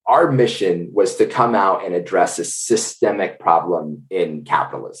our mission was to come out and address a systemic problem in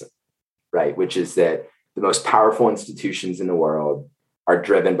capitalism, right? Which is that the most powerful institutions in the world are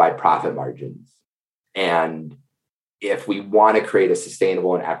driven by profit margins. And if we want to create a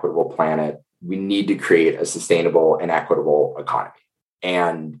sustainable and equitable planet, we need to create a sustainable and equitable economy.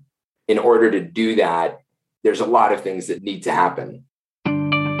 And in order to do that, there's a lot of things that need to happen.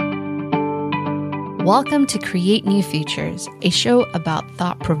 Welcome to Create New Futures, a show about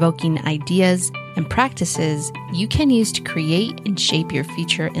thought-provoking ideas and practices you can use to create and shape your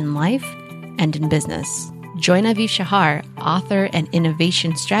future in life and in business. Join Aviv Shahar, author and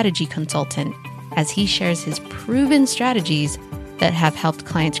innovation strategy consultant, as he shares his proven strategies that have helped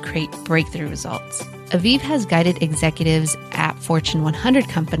clients create breakthrough results. Aviv has guided executives at Fortune 100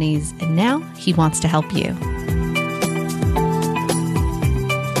 companies, and now he wants to help you.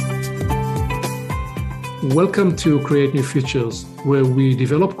 Welcome to Create New Futures, where we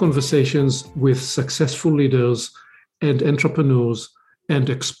develop conversations with successful leaders and entrepreneurs and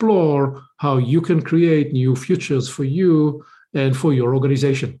explore how you can create new futures for you and for your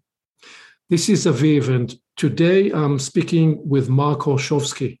organization. This is Aviv, and today I'm speaking with Mark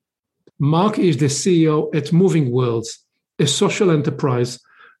Horshovsky. Mark is the CEO at Moving Worlds, a social enterprise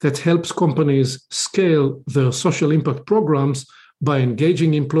that helps companies scale their social impact programs by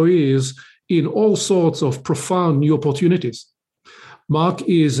engaging employees in all sorts of profound new opportunities. Mark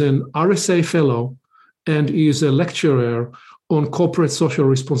is an RSA Fellow and is a lecturer on corporate social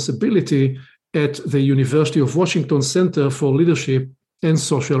responsibility at the University of Washington Center for Leadership and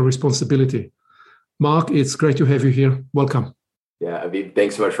Social Responsibility. Mark, it's great to have you here. Welcome. Yeah, Aviv,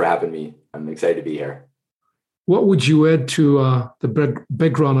 thanks so much for having me. I'm excited to be here. What would you add to the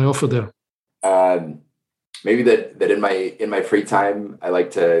background I offered there? Maybe that in my free time, I like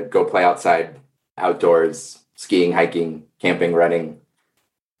to go play outside, outdoors, skiing, hiking, camping, running,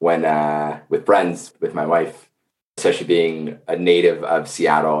 when with friends, with my wife, especially being a native of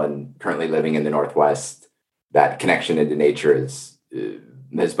Seattle and currently living in the Northwest. That connection into nature has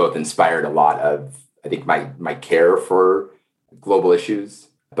both inspired a lot of, I think, my care for global issues,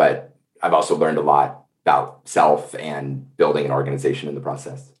 but I've also learned a lot about self and building an organization in the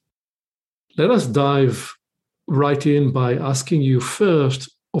process. Let us dive right in by asking you first,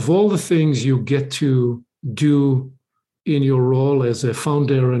 of all the things you get to do in your role as a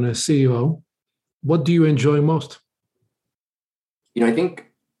founder and a CEO, what do you enjoy most? I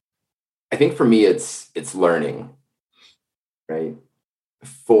think for me, it's learning, right?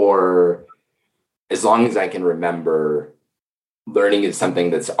 For as long as I can remember, learning is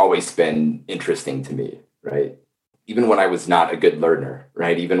something that's always been interesting to me, right? Even when I was not a good learner,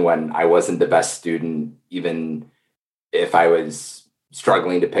 right? Even when I wasn't the best student, even if I was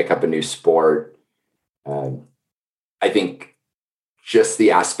struggling to pick up a new sport, I think just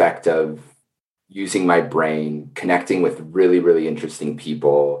the aspect of using my brain, connecting with really, really interesting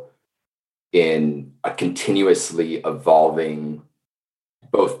people in a continuously evolving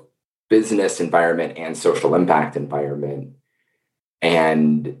both business environment and social impact environment,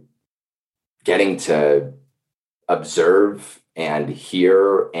 and getting to observe and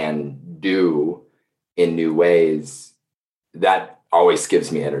hear and do in new ways, that always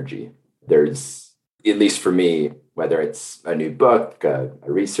gives me energy. There's, at least for me, whether it's a new book, a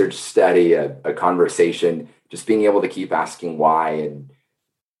research study, a conversation, just being able to keep asking why and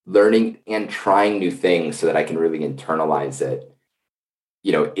learning and trying new things so that I can really internalize it.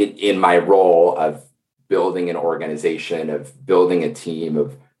 In my role of building an organization, of building a team,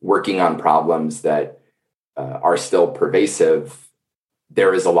 of working on problems that are still pervasive,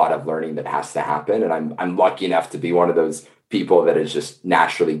 there is a lot of learning that has to happen. And I'm lucky enough to be one of those people that is just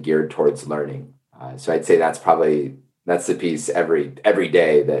naturally geared towards learning. So I'd say that's the piece every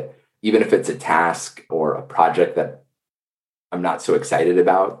day, that even if it's a task or a project that I'm not so excited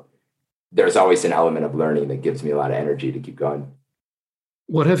about, there's always an element of learning that gives me a lot of energy to keep going.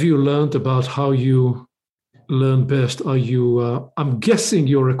 What have you learned about how you learn best? Are you, I'm guessing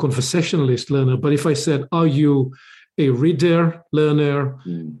you're a conversationalist learner, but if I said, are you a reader learner,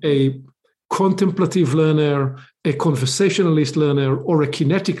 a contemplative learner, a conversationalist learner, or a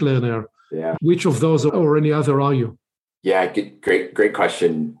kinetic learner? Yeah. Which of those or any other are you? Yeah, great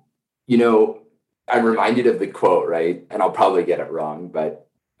question. I'm reminded of the quote, right? And I'll probably get it wrong, but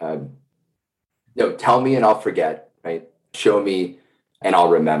tell me and I'll forget, right? Show me and I'll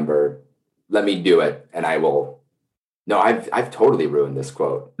remember. Let me do it and I will. No, I've totally ruined this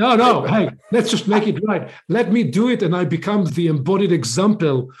quote. No. Hey, let's just make it right. Let me do it and I become the embodied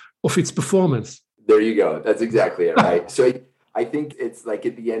example of its performance. There you go. That's exactly it, right? So I think it's like,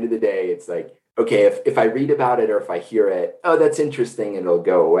 at the end of the day, it's like, okay, if I read about it or if I hear it, oh, that's interesting, and it'll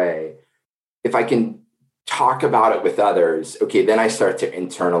go away. If I can talk about it with others, okay, then I start to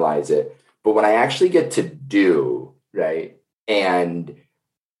internalize it. But when I actually get to do, right? And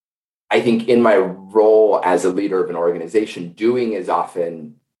I think in my role as a leader of an organization, doing is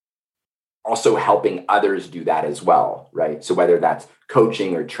often also helping others do that as well, right? So whether that's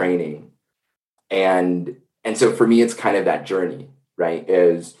coaching or training. And so for me, it's kind of that journey, right?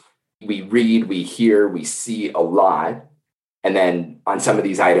 Is we read, we hear, we see a lot. And then on some of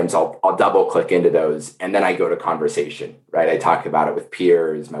these items, I'll double click into those. And then I go to conversation, right? I talk about it with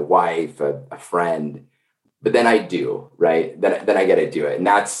peers, my wife, a friend, but then I do, right? Then I get to do it. And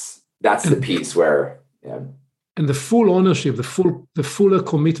that's the piece where, yeah. And the full ownership, the fuller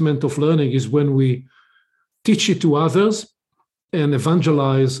commitment of learning is when we teach it to others and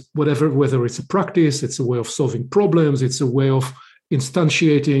evangelize whether it's a practice, it's a way of solving problems, it's a way of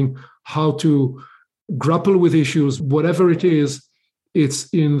instantiating how to grapple with issues, whatever it is, it's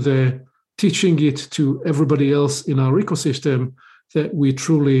in the teaching it to everybody else in our ecosystem that we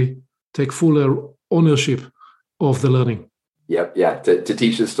truly take fuller ownership of the learning. Yep. Yeah. To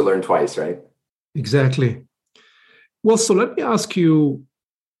teach us to learn twice, right? Exactly. Well, so let me ask you,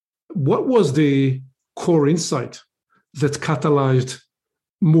 what was the core insight that catalyzed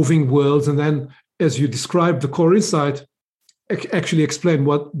Moving Worlds? And then as you described the core insight, actually explain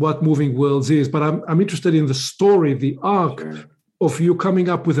what Moving Worlds is. But I'm interested in the story, the arc Sure. of you coming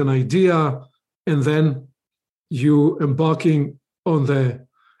up with an idea and then you embarking on the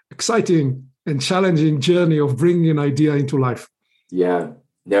exciting and challenging journey of bringing an idea into life. Yeah.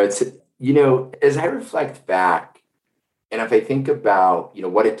 No, it's, as I reflect back, and if I think about,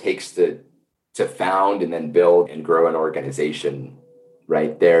 what it takes to found and then build and grow an organization,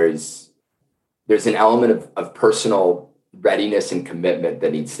 right? There's an element of personal readiness and commitment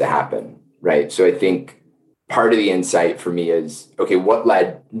that needs to happen, right? So I think part of the insight for me is, okay, what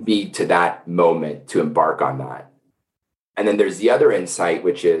led me to that moment to embark on that? And then there's the other insight,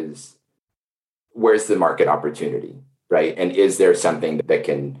 which is, where's the market opportunity, right? And is there something that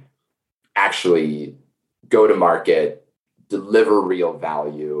can actually go to market, deliver real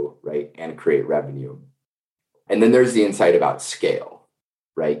value, right? And create revenue. And then there's the insight about scale,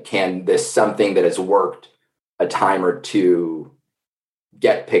 right? Can this something that has worked a time or two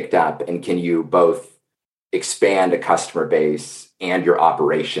get picked up, and can you both expand a customer base and your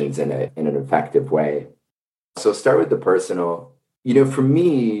operations in an effective way? So start with the personal. For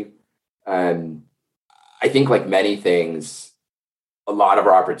me, I think like many things, a lot of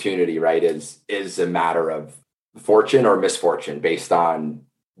our opportunity, right, is a matter of fortune or misfortune based on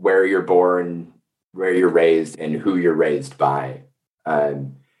where you're born, where you're raised, and who you're raised by.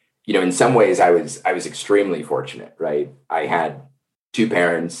 In some ways, I was extremely fortunate, right? I had two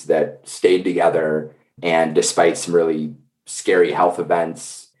parents that stayed together, and despite some really scary health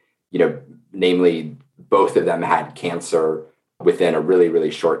events, namely both of them had cancer within a really,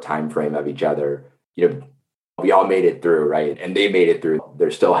 really short time frame of each other. We all made it through, right? And they made it through.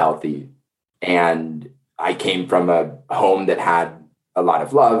 They're still healthy. And I came from a home that had a lot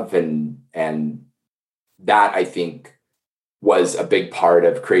of love, and that, I think, was a big part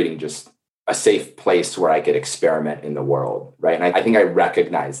of creating just a safe place where I could experiment in the world, right? And I think I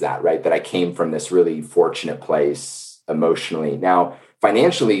recognize that, right? That I came from this really fortunate place emotionally. Now,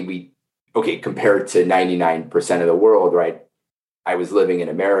 financially, compared to 99% of the world, right? I was living in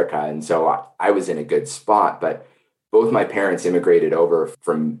America, and so I was in a good spot, but both my parents immigrated over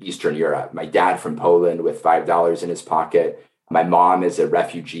from Eastern Europe. My dad from Poland with $5 in his pocket. My mom is a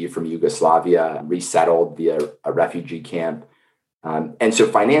refugee from Yugoslavia, resettled via a refugee camp. And so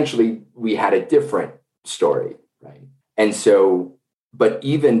financially, we had a different story, right? And so, but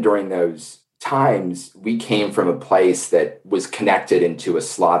even during those times, we came from a place that was connected into a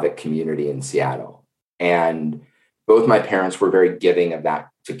Slavic community in Seattle. And both my parents were very giving of that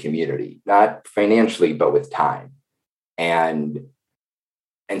to community, not financially, but with time. And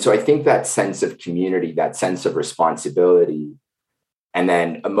so I think that sense of community, that sense of responsibility, and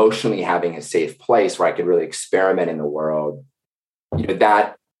then emotionally having a safe place where I could really experiment in the world,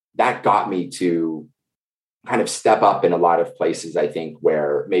 that got me to kind of step up in a lot of places, I think,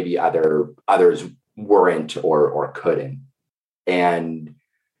 where maybe others weren't or couldn't. And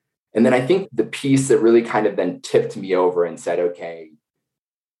then I think the piece that really kind of then tipped me over and said, okay,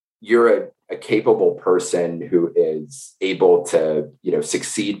 you're a capable person who is able to,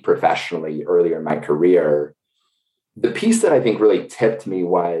 succeed professionally earlier in my career. The piece that I think really tipped me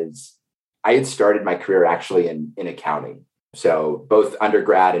was I had started my career actually in accounting. So both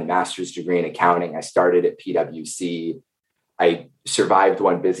undergrad and master's degree in accounting. I started at PwC. I survived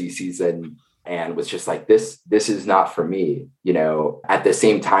one busy season and was just like, this is not for me. At the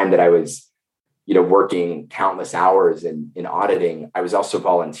same time that I was, working countless hours in auditing, I was also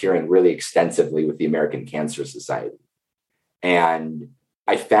volunteering really extensively with the American Cancer Society. And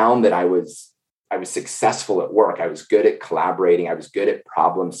I found that I was successful at work. I was good at collaborating. I was good at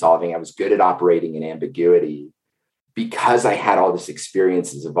problem solving. I was good at operating in ambiguity because I had all this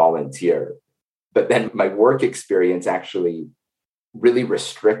experience as a volunteer. But then my work experience actually really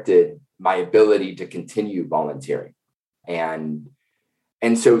restricted my ability to continue volunteering.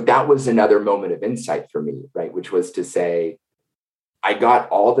 And so that was another moment of insight for me, right? Which was to say, I got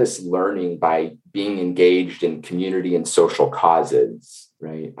all this learning by being engaged in community and social causes,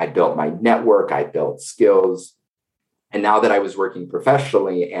 right? I built my network, I built skills. And now that I was working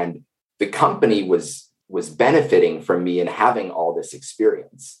professionally and the company was benefiting from me and having all this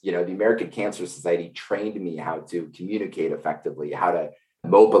experience, the American Cancer Society trained me how to communicate effectively, how to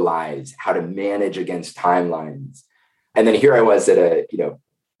mobilize, how to manage against timelines. And then here I was at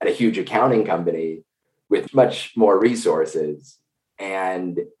a huge accounting company with much more resources.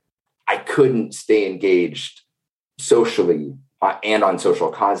 And I couldn't stay engaged socially and on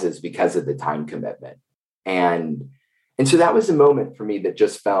social causes because of the time commitment. And so that was a moment for me that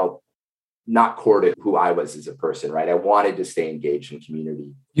just felt not core to who I was as a person, right? I wanted to stay engaged in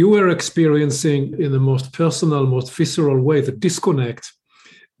community. You were experiencing in the most personal, most visceral way the disconnect.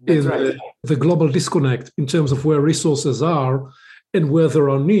 That's right. The global disconnect in terms of where resources are and where there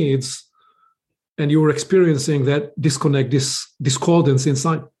are needs. And you were experiencing that disconnect, this discordance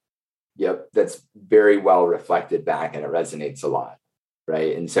inside. Yep, that's very well reflected back and it resonates a lot,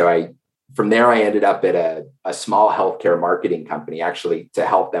 right? And so from there, I ended up at a small healthcare marketing company, actually, to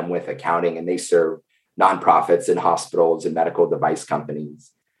help them with accounting. And they serve nonprofits and hospitals and medical device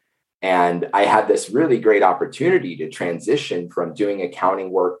companies. And I had this really great opportunity to transition from doing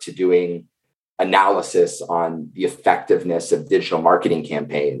accounting work to doing analysis on the effectiveness of digital marketing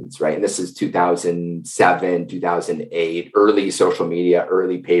campaigns, right? And this is 2007, 2008, early social media,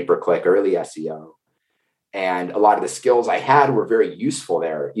 early pay-per-click, early SEO. And a lot of the skills I had were very useful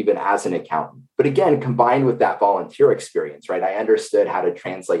there, even as an accountant. But again, combined with that volunteer experience, right? I understood how to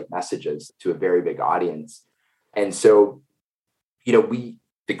translate messages to a very big audience. And so,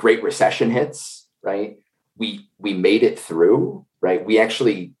 the Great Recession hits, right? We made it through, right? We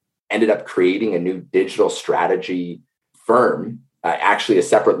actually ended up creating a new digital strategy firm, actually a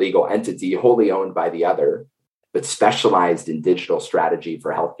separate legal entity, wholly owned by the other, but specialized in digital strategy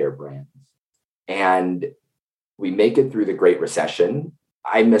for healthcare brands. And we make it through the Great Recession.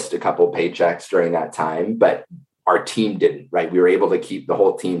 I missed a couple paychecks during that time, but our team didn't, right? We were able to keep the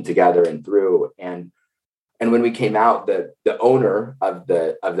whole team together and through. And when we came out, the owner of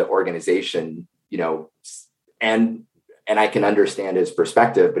the organization, and I can understand his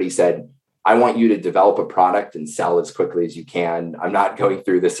perspective, but he said, I want you to develop a product and sell as quickly as you can. I'm not going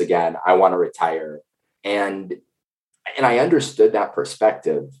through this again. I want to retire. And I understood that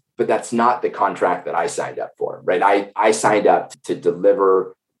perspective, but that's not the contract that I signed up for, right? I signed up to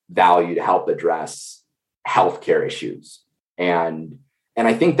deliver value to help address healthcare issues. And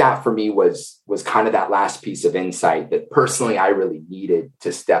I think that for me was kind of that last piece of insight that personally I really needed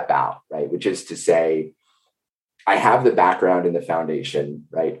to step out, right? Which is to say, I have the background in the foundation,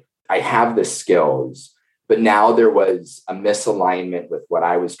 right? I have the skills, but now there was a misalignment with what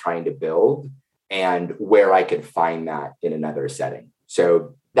I was trying to build and where I could find that in another setting.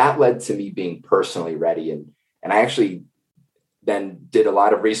 So that led to me being personally ready. And I actually then did a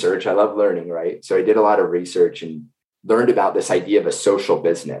lot of research. I love learning, right? So I did a lot of research and learned about this idea of a social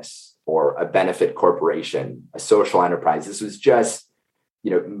business or a benefit corporation, a social enterprise. This was just,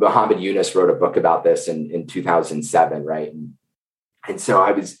 Muhammad Yunus wrote a book about this in 2007, right? And so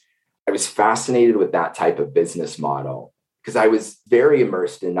I was fascinated with that type of business model because I was very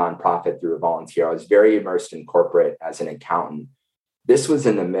immersed in nonprofit through a volunteer. I was very immersed in corporate as an accountant. This was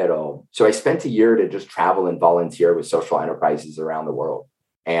in the middle. So I spent a year to just travel and volunteer with social enterprises around the world.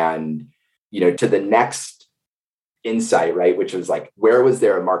 And, to the next insight, right? Which was like, where was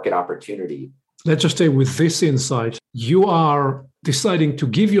there a market opportunity? Let's just stay with this insight. You are deciding to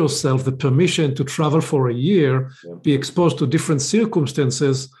give yourself the permission to travel for a year, be exposed to different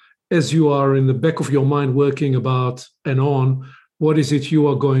circumstances as you are in the back of your mind working about and on what is it you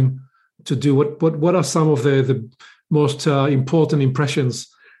are going to do? What are some of the most important impressions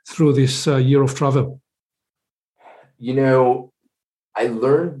through this year of travel? I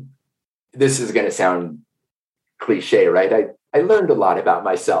learned, this is going to sound cliche, right? I learned a lot about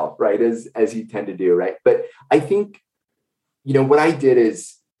myself, right? As you tend to do, right? But I think, what I did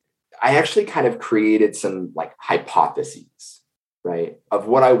is I actually kind of created some like hypotheses, right, of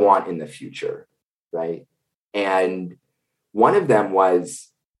what I want in the future, right? And one of them was,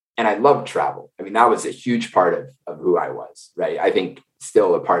 and I love travel. I mean, that was a huge part of who I was, right? I think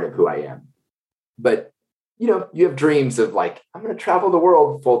still a part of who I am. But, you have dreams of like, I'm going to travel the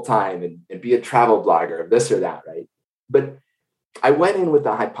world full time and be a travel blogger of this or that, right? But I went in with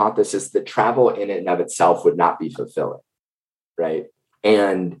the hypothesis that travel in and of itself would not be fulfilling, right?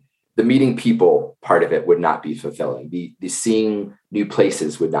 And the meeting people part of it would not be fulfilling. The seeing new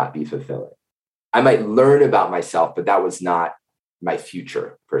places would not be fulfilling. I might learn about myself, but that was not my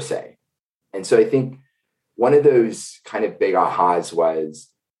future per se. And so I think one of those kind of big ahas was,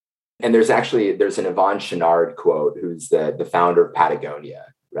 and there's an Yvon Chouinard quote, who's the founder of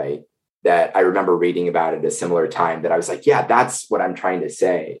Patagonia, right? That I remember reading about at a similar time that I was like, yeah, that's what I'm trying to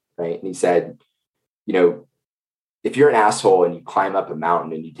say, right? And he said, if you're an asshole and you climb up a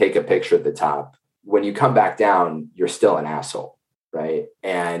mountain and you take a picture at the top, when you come back down, you're still an asshole, right?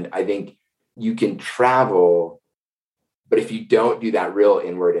 And I think you can travel, but if you don't do that real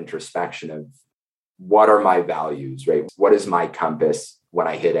inward introspection of what are my values, right? What is my compass when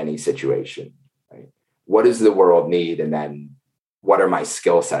I hit any situation, right? What does the world need? And then what are my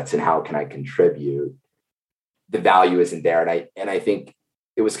skill sets and how can I contribute? The value isn't there. And I think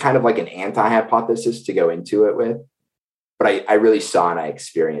it was kind of like an anti-hypothesis to go into it with, but I really saw and I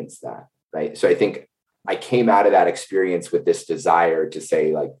experienced that, right? So I think I came out of that experience with this desire to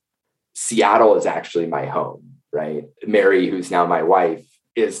say, like, Seattle is actually my home, right? Mary, who's now my wife,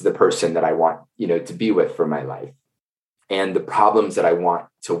 is the person that I want, to be with for my life. And the problems that I want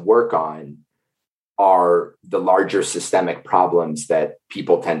to work on are the larger systemic problems that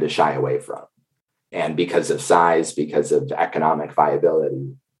people tend to shy away from. And because of size, because of economic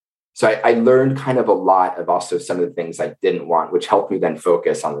viability. So I learned kind of a lot of also some of the things I didn't want, which helped me then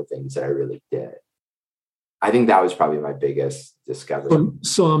focus on the things that I really did. I think that was probably my biggest discovery.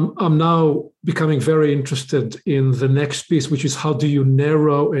 So I'm now becoming very interested in the next piece, which is how do you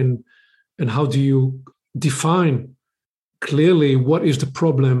narrow and how do you define clearly what is the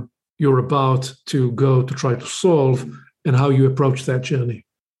problem you're about to go to try to solve and how you approach that journey?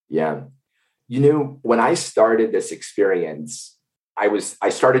 Yeah. When I started this experience, I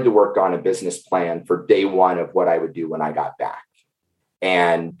started to work on a business plan for day one of what I would do when I got back.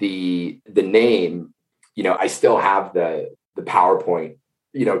 And the name, I still have the PowerPoint,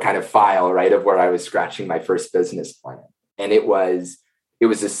 kind of file, right, of where I was scratching my first business plan. And it was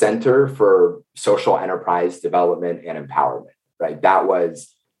a Center for Social Enterprise Development and Empowerment, right?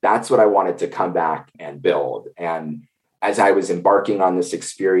 That's what I wanted to come back and build. And as I was embarking on this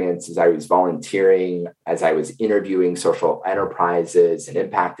experience, as I was volunteering, as I was interviewing social enterprises and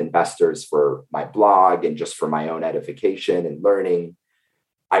impact investors for my blog and just for my own edification and learning,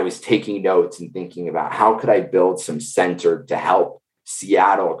 I was taking notes and thinking about how could I build some center to help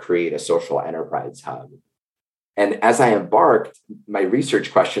Seattle create a social enterprise hub. And as I embarked, my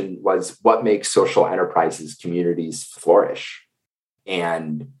research question was, what makes social enterprises communities flourish?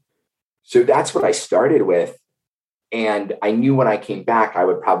 And so that's what I started with. And I knew when I came back, I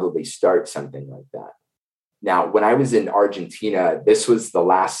would probably start something like that. Now, when I was in Argentina, this was the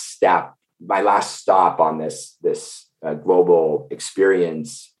last step, my last stop on this global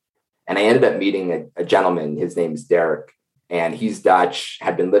experience. And I ended up meeting a gentleman, his name's Derek, and he's Dutch,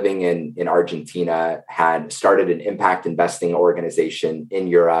 had been living in Argentina, had started an impact investing organization in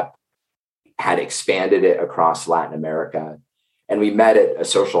Europe, had expanded it across Latin America. And we met at a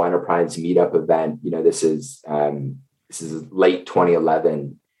social enterprise meetup event. This is late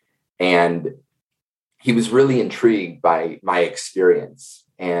 2011. And he was really intrigued by my experience.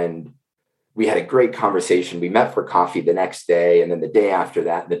 And we had a great conversation. We met for coffee the next day, and then the day after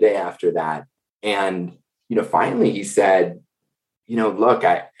that, and the day after that. And, finally he said, look,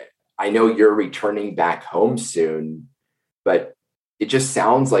 I know you're returning back home soon, but it just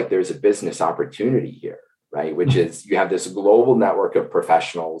sounds like there's a business opportunity here, right? Which is you have this global network of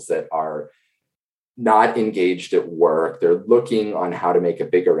professionals that are not engaged at work. They're looking on how to make a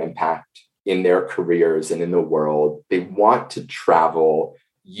bigger impact in their careers and in the world. They want to travel.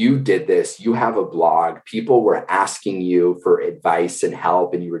 You did this. You have a blog. People were asking you for advice and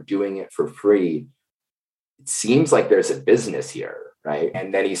help, and you were doing it for free. It seems like there's a business here, right?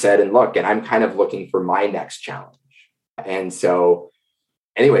 And then he said, and look, and I'm kind of looking for my next challenge. And so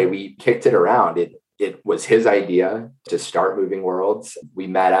anyway, we kicked it around. It was his idea to start Moving Worlds. We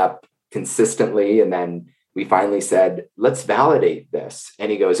met up consistently, and then we finally said, let's validate this.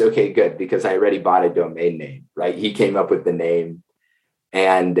 And he goes, okay, good, because I already bought a domain name, right? He came up with the name.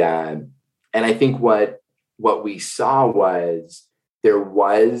 And I think what we saw was there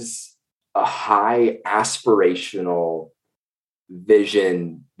was a high aspirational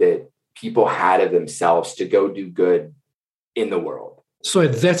vision that people had of themselves to go do good in the world. So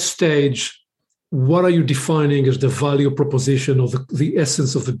at that stage, what are you defining as the value proposition or the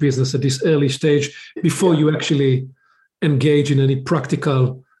essence of the business at this early stage before you actually engage in any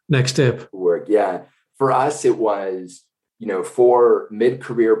practical next step? Work. Yeah. For us, it was, for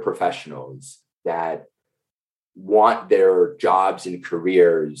mid-career professionals that want their jobs and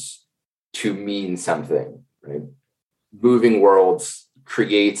careers to mean something, right? Moving Worlds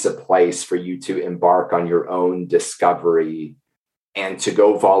creates a place for you to embark on your own discovery and to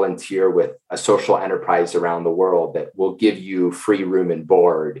go volunteer with a social enterprise around the world that will give you free room and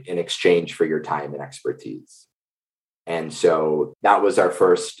board in exchange for your time and expertise. And so that was our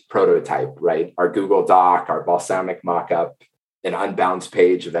first prototype, right? Our Google Doc, our balsamic mockup, an Unbounce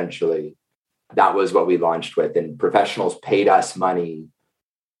page eventually. That was what we launched with. And professionals paid us money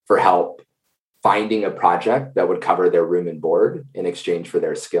for help finding a project that would cover their room and board in exchange for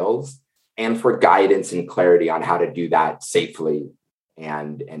their skills and for guidance and clarity on how to do that safely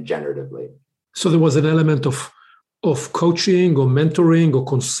and generatively. So there was an element of coaching or mentoring or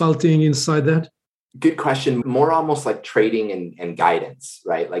consulting inside that? Good question. More almost like trading and guidance,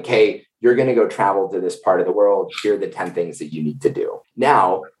 right? Like, hey, you're going to go travel to this part of the world. Here are the 10 things that you need to do.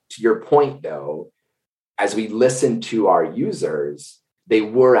 Now, to your point, though, as we listened to our users, they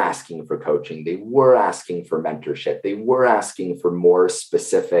were asking for coaching. They were asking for mentorship. They were asking for more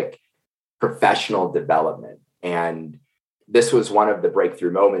specific professional development. And this was one of the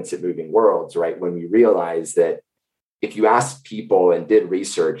breakthrough moments at Moving Worlds, right? When we realized that if you asked people and did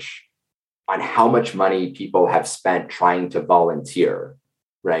research on how much money people have spent trying to volunteer,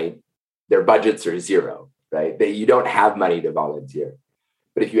 right? Their budgets are zero, right? You don't have money to volunteer.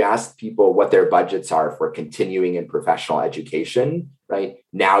 But if you ask people what their budgets are for continuing in professional education, right?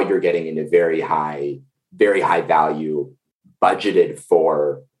 Now you're getting into very high value budgeted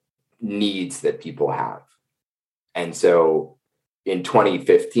for needs that people have. And so in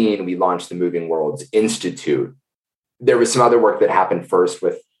 2015, we launched the Moving Worlds Institute. There was some other work that happened first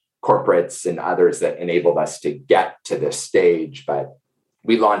with corporates and others that enabled us to get to this stage. But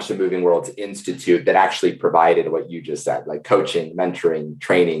we launched the Moving Worlds Institute that actually provided what you just said, like coaching, mentoring,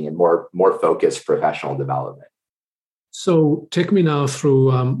 training, and more focused professional development. So take me now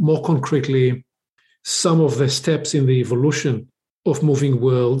through more concretely some of the steps in the evolution of Moving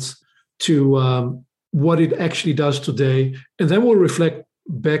Worlds to what it actually does today. And then we'll reflect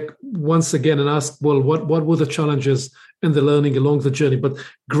back once again and ask, well, what were the challenges and the learning along the journey? But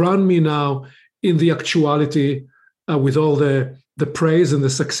ground me now in the actuality with all the praise and the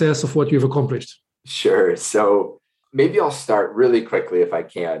success of what you've accomplished. Sure. So maybe I'll start really quickly if I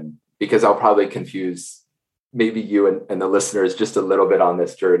can, because I'll probably confuse maybe you and the listeners just a little bit on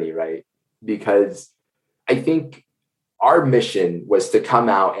this journey, right? Because I think our mission was to come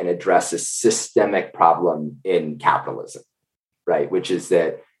out and address a systemic problem in capitalism, right? Which is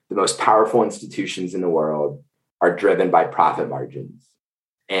that the most powerful institutions in the world are driven by profit margins.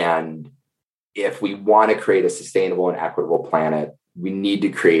 And if we want to create a sustainable and equitable planet, we need to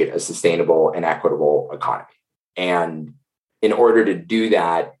create a sustainable and equitable economy. And in order to do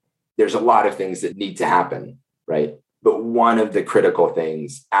that, there's a lot of things that need to happen, right? But one of the critical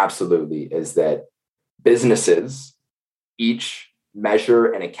things absolutely is that businesses each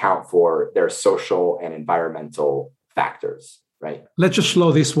measure and account for their social and environmental factors, right? Let's just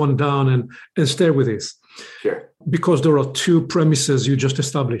slow this one down and stay with this. Sure. Because there are two premises you just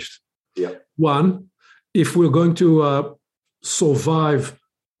established. Yeah. One, if we're going to survive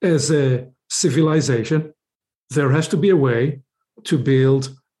as a civilization, there has to be a way to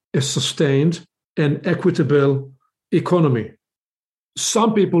build a sustained and equitable economy.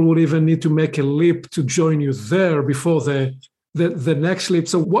 Some people would even need to make a leap to join you there before the next leap.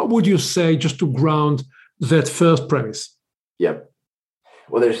 So what would you say just to ground that first premise? Yep.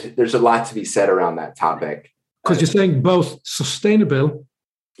 Well, there's a lot to be said around that topic. Because you're saying both sustainable.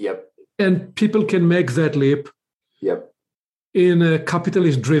 Yep. And people can make that leap. Yep. In a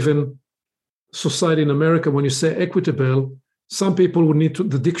capitalist-driven society in America, when you say equitable, some people would need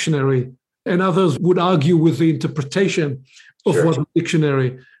the dictionary, and others would argue with the interpretation of Sure. what the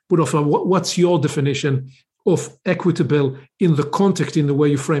dictionary would offer. What's your definition of equitable in the context, in the way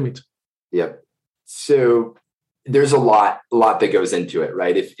you frame it? Yep. So there's a lot that goes into it,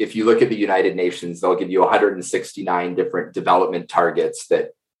 right? If you look at the United Nations, they'll give you 169 different development targets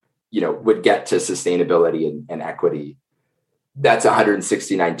that, would get to sustainability and equity. That's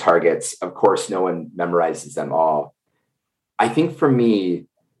 169 targets. Of course, no one memorizes them all. I think for me,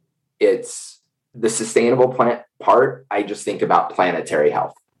 it's the sustainable part. I just think about planetary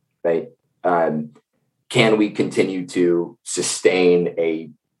health, right? can we continue to sustain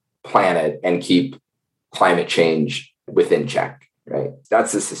a planet and keep climate change within check, right?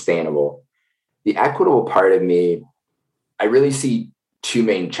 That's the sustainable. The equitable part of me, I really see two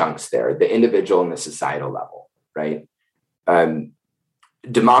main chunks there, the individual and the societal level, right?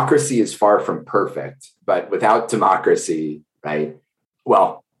 Democracy is far from perfect, but without democracy, right?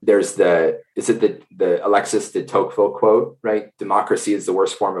 Well, there's the Alexis de Tocqueville quote, right? Democracy is the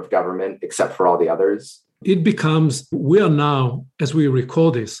worst form of government except for all the others. It becomes, we are now, as we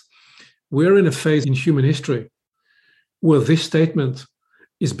record this, we're in a phase in human history where this statement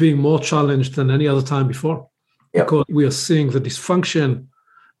is being more challenged than any other time before. Yep. Because we are seeing the dysfunction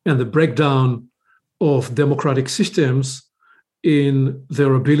and the breakdown of democratic systems in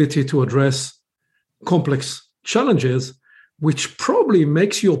their ability to address complex challenges, which probably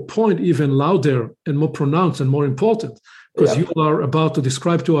makes your point even louder and more pronounced and more important, because you are about to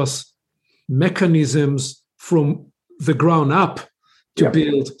describe to us mechanisms from the ground up to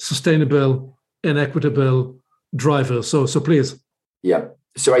build sustainable and equitable drivers. So please. Yeah.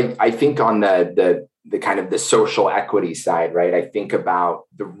 So I think on the kind of the social equity side, right? I think about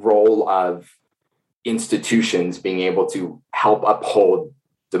the role of institutions being able to help uphold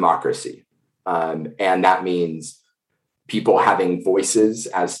democracy. And that means people having voices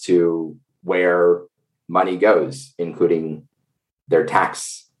as to where money goes, including the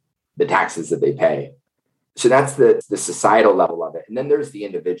taxes that they pay. So that's the societal level of it. And then there's the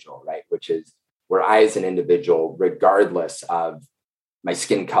individual, right? Which is where I, as an individual, regardless of my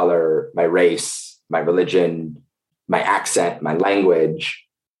skin color, my race, my religion, my accent, my language,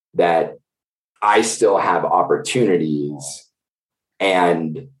 that I still have opportunities,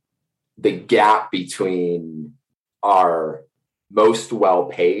 and the gap between our most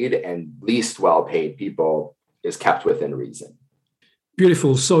well-paid and least well-paid people is kept within reason.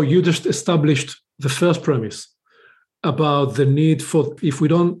 Beautiful. So you just established the first premise about the need for, if we're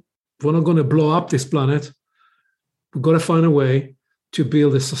not going to blow up this planet, we've got to find a way to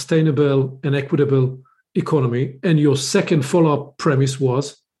build a sustainable and equitable economy. And your second follow-up premise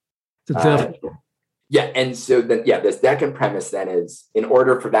was that and so the second premise then is, in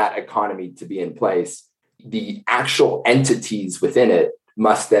order for that economy to be in place, the actual entities within it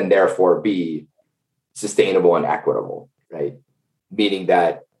must then therefore be sustainable and equitable, right? Meaning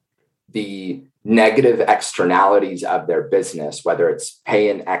that the negative externalities of their business, whether it's pay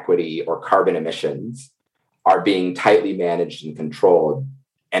and equity or carbon emissions, are being tightly managed and controlled,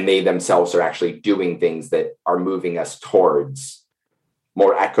 and they themselves are actually doing things that are moving us towards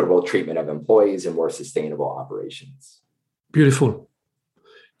more equitable treatment of employees and more sustainable operations. Beautiful.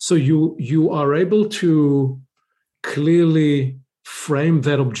 So you are able to clearly frame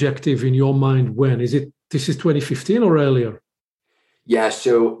that objective in your mind when? This is 2015 or earlier? Yeah,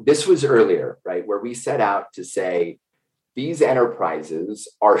 so this was earlier, right? Where we set out to say, these enterprises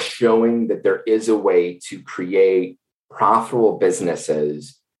are showing that there is a way to create profitable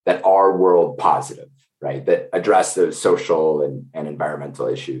businesses that are world positive, right? That address those social and environmental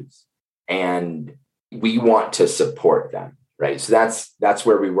issues. And we want to support them, right? So that's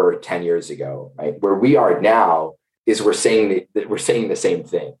where we were 10 years ago, right? Where we are now is we're saying the same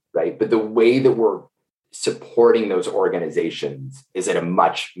thing, right? But the way that we're supporting those organizations is at a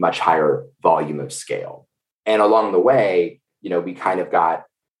much, much higher volume of scale. And along the way, we kind of got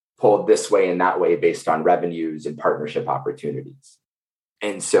pulled this way and that way based on revenues and partnership opportunities.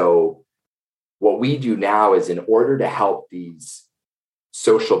 And so what we do now is, in order to help these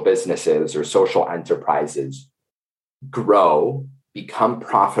social businesses or social enterprises grow, become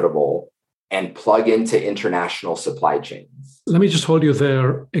profitable, and plug into international supply chains. Let me just hold you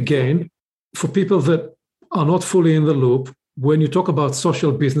there again. For people that are not fully in the loop, when you talk about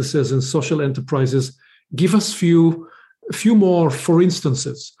social businesses and social enterprises, give us a few more for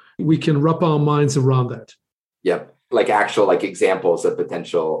instances. We can wrap our minds around that. Yep. Like actual examples of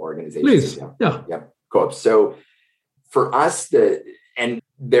potential organizations. Please. Yeah. Yep. Cool. So for us, and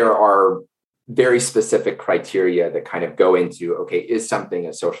there are very specific criteria that kind of go into, okay, is something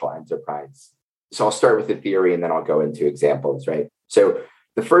a social enterprise? So I'll start with the theory and then I'll go into examples, right? So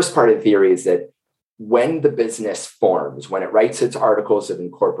the first part of the theory is that when the business forms, when it writes its articles of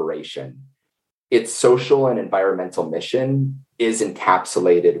incorporation, its social and environmental mission is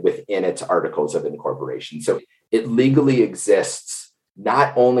encapsulated within its articles of incorporation. So it legally exists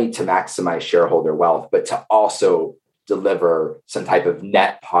not only to maximize shareholder wealth, but to also deliver some type of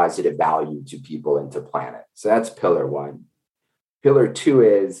net positive value to people and to planet. So that's pillar one. Pillar two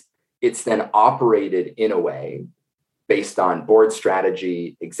is it's then operated in a way based on board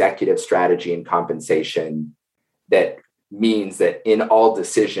strategy, executive strategy, and compensation that means that in all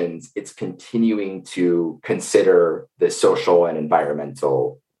decisions, it's continuing to consider the social and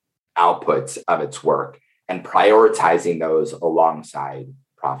environmental outputs of its work and prioritizing those alongside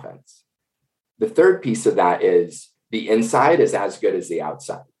profits. The third piece of that is the inside is as good as the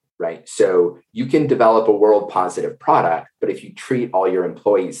outside, right? So you can develop a world positive product, but if you treat all your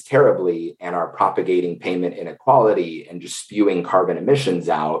employees terribly and are propagating payment inequality and just spewing carbon emissions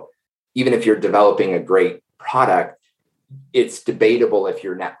out, even if you're developing a great product, it's debatable if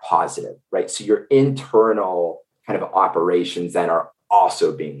you're net positive, right? So your internal kind of operations then are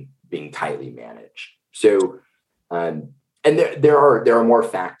also being tightly managed. So, and there are more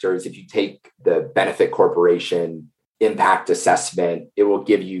factors. If you take the Benefit Corporation impact assessment, it will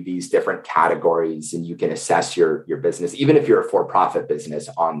give you these different categories, and you can assess your business, even if you're a for-profit business,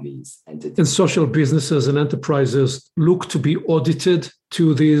 on these entities. And social businesses and enterprises look to be audited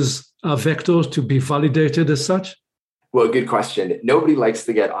to these vectors to be validated as such? Well, good question. Nobody likes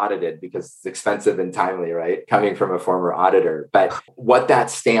to get audited because it's expensive and timely, right? Coming from a former auditor. But what that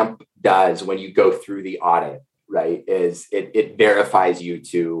stamp does when you go through the audit, right, is it verifies you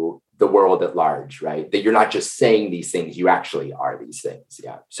to the world at large, right? That you're not just saying these things, you actually are these things.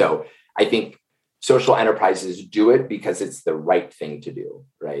 Yeah. So I think social enterprises do it because it's the right thing to do,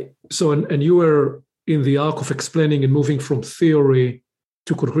 right? So, and you were in the arc of explaining and moving from theory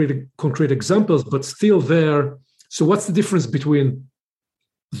to concrete examples, but still there. So what's the difference between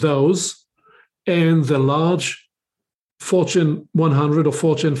those and the large Fortune 100 or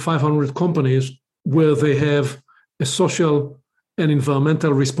Fortune 500 companies where they have a social and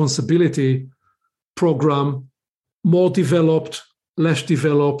environmental responsibility program, more developed, less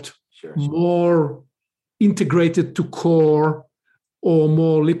developed, Sure. more integrated to core, or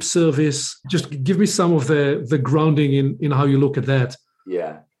more lip service? Just give me some of the grounding in how you look at that.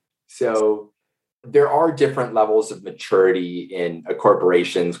 Yeah. So there are different levels of maturity in a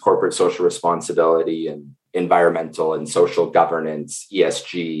corporation's corporate social responsibility and environmental and social governance,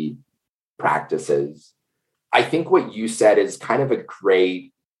 ESG practices. I think what you said is kind of a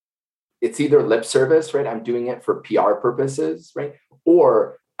great, it's either lip service, right? I'm doing it for PR purposes, right?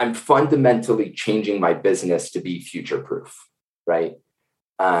 Or I'm fundamentally changing my business to be future-proof, right?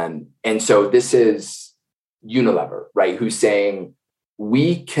 And so this is Unilever, right? Who's saying,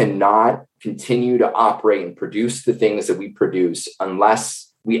 we cannot continue to operate and produce the things that we produce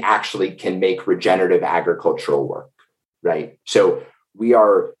unless we actually can make regenerative agricultural work, right? So we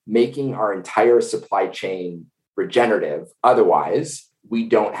are making our entire supply chain regenerative. Otherwise, we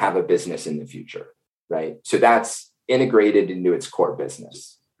don't have a business in the future, right? So that's integrated into its core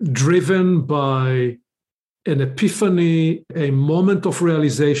business. Driven by an epiphany, a moment of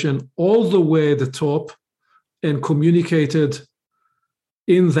realization all the way at the top, and communicated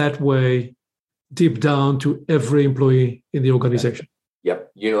in that way deep down to every employee in the organization.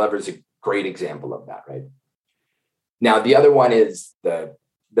 Yep. Unilever is a great example of that, right? Now, the other one is the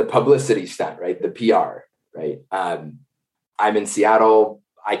publicity stunt, right? The PR, right? I'm in Seattle.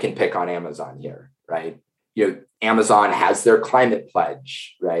 I can pick on Amazon here, right? Amazon has their climate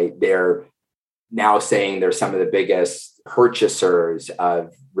pledge, right? They're now saying they're some of the biggest purchasers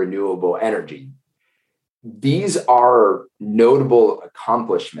of renewable energy. These are notable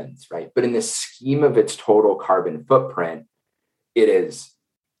accomplishments, right? But in the scheme of its total carbon footprint, it is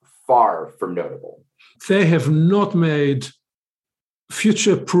far from notable. They have not made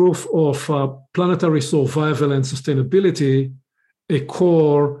future proof of planetary survival and sustainability a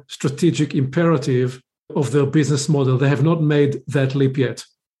core strategic imperative of their business model. They have not made that leap yet.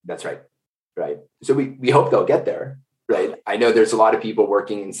 That's right. Right. So we hope they'll get there. Right. I know there's a lot of people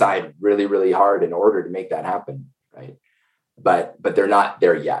working inside really, really hard in order to make that happen. Right. But they're not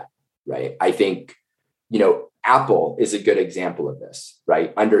there yet. Right. I think, Apple is a good example of this.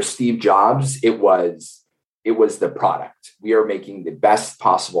 Right. Under Steve Jobs, it was the product. We are making the best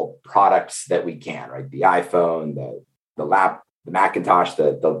possible products that we can. Right. The iPhone, the Macintosh,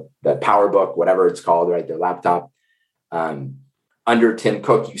 the PowerBook, whatever it's called. Right. Their laptop. Under Tim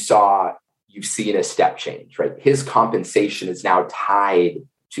Cook, you've seen a step change, right? His compensation is now tied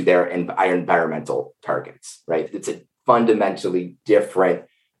to their environmental targets, right? It's a fundamentally different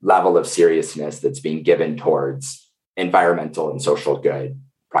level of seriousness that's being given towards environmental and social good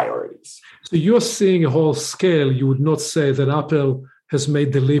priorities. So you're seeing a whole scale. You would not say that Apple has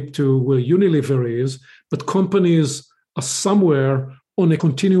made the leap to where Unilever is, but companies are somewhere on a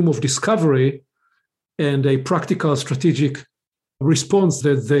continuum of discovery and a practical strategic response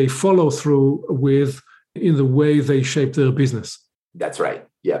that they follow through with in the way they shape their business. That's right.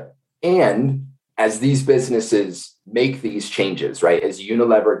 Yeah. And as these businesses make these changes, right, as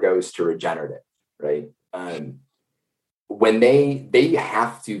Unilever goes to regenerative, right, when they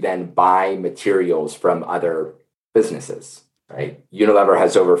have to then buy materials from other businesses, right? Unilever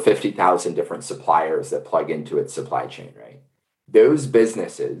has over 50,000 different suppliers that plug into its supply chain, right? Those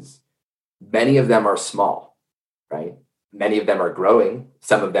businesses, many of them are small, right? Many of them are growing.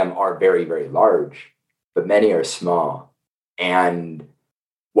 Some of them are very, very large, but many are small. And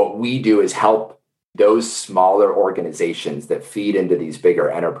what we do is help those smaller organizations that feed into these bigger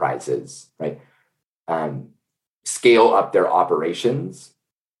enterprises, right? Scale up their operations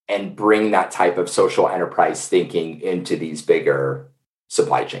and bring that type of social enterprise thinking into these bigger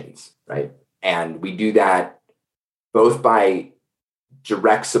supply chains, right? And we do that both by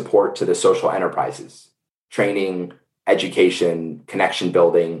direct support to the social enterprises, training, education, connection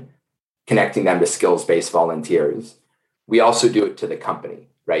building, connecting them to skills-based volunteers. We also do it to the company,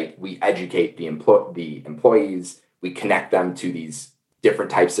 right? We educate the employees, we connect them to these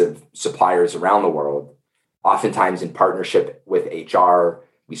different types of suppliers around the world, oftentimes in partnership with HR.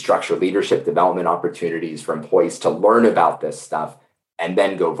 We structure leadership development opportunities for employees to learn about this stuff and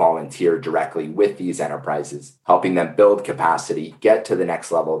then go volunteer directly with these enterprises, helping them build capacity, get to the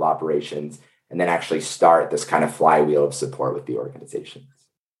next level of operations, and then actually start this kind of flywheel of support with the organizations.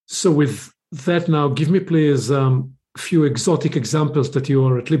 So with that now, give me please a few exotic examples that you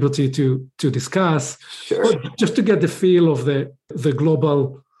are at liberty to discuss, Sure. Just to get the feel of the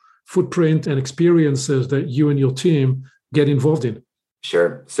global footprint and experiences that you and your team get involved in.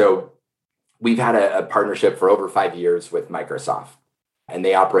 Sure. So we've had a partnership for over 5 years with Microsoft, and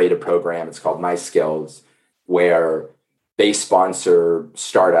they operate a program, it's called My Skills, where they sponsor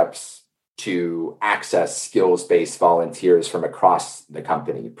startups to access skills-based volunteers from across the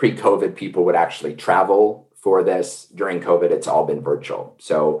company. Pre-COVID, people would actually travel for this. During COVID, it's all been virtual.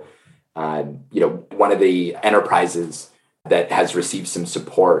 So, one of the enterprises that has received some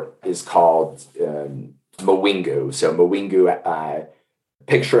support is called Mawingu. So Mawingu,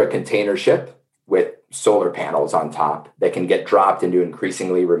 picture a container ship with solar panels on top that can get dropped into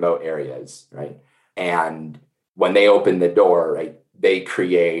increasingly remote areas, right? And when they open the door, right, they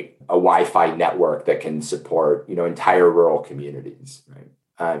create a Wi-Fi network that can support, entire rural communities,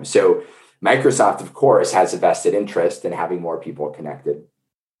 right? So Microsoft, of course, has a vested interest in having more people connected.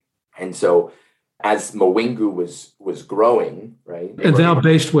 And so as Mawingu was growing, right? And they are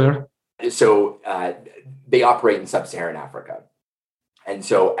based where? So they operate in sub-Saharan Africa. And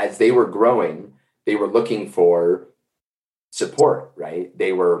so as they were growing, they were looking for support, right?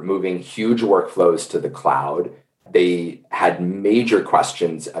 They were moving huge workflows to the cloud. They had major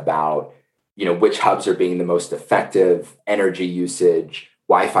questions about, which hubs are being the most effective, energy usage,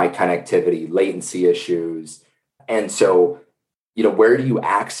 Wi-Fi connectivity, latency issues. And so, where do you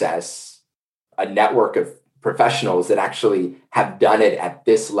access a network of professionals that actually have done it at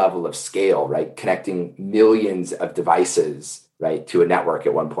this level of scale, right? Connecting millions of devices, right, to a network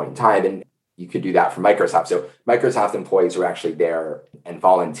at one point in time. And you could do that for Microsoft. So Microsoft employees were actually there and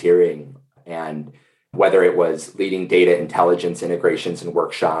volunteering. And whether it was leading data intelligence integrations and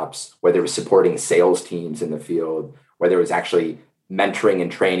workshops, whether it was supporting sales teams in the field, whether it was actually mentoring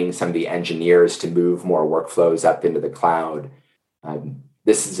and training some of the engineers to move more workflows up into the cloud.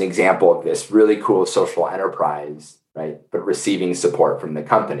 This is an example of this really cool social enterprise, right? But receiving support from the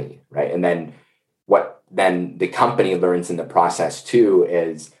company, right? And then what then the company learns in the process too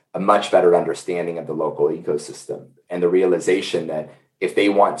is a much better understanding of the local ecosystem and the realization that if they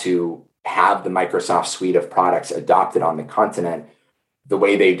want to have the Microsoft suite of products adopted on the continent, the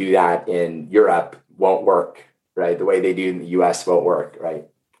way they do that in Europe won't work, right? The way they do in the US won't work, right?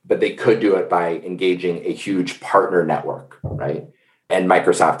 But they could do it by engaging a huge partner network, right? And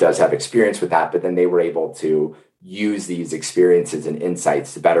Microsoft does have experience with that, but then they were able to use these experiences and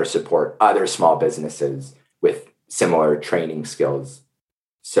insights to better support other small businesses with similar training skills.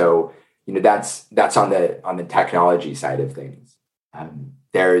 So, that's on the technology side of things.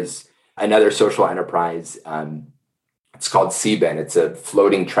 There's another social enterprise. It's called Seabin. It's a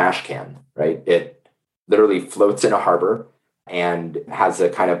floating trash can, right? It literally floats in a harbor and has a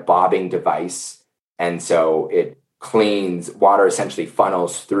kind of bobbing device. And so it cleans water, essentially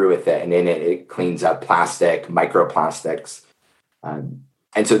funnels through with it, and in it cleans up plastic, microplastics.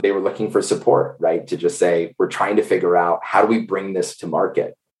 And so they were looking for support, right? To just say, we're trying to figure out how do we bring this to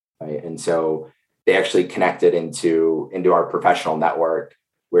market, right? And so they actually connected into our professional network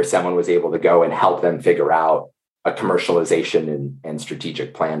where someone was able to go and help them figure out a commercialization and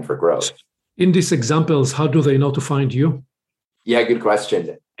strategic plan for growth. In these examples, how do they know to find you? Yeah, good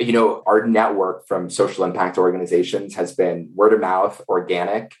question. Our network from social impact organizations has been word of mouth,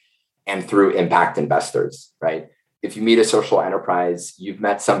 organic, and through impact investors, right? If you meet a social enterprise, you've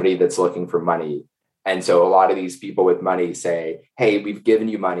met somebody that's looking for money. And so a lot of these people with money say, hey, we've given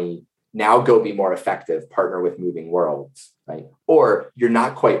you money. Now go be more effective, partner with Moving Worlds, right? Or you're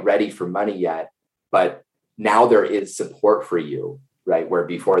not quite ready for money yet, but now there is support for you, right? Where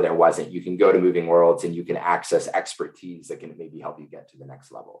before there wasn't. You can go to Moving Worlds and you can access expertise that can maybe help you get to the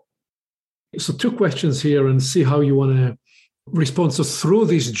next level. So 2 questions here and see how you want to respond. So through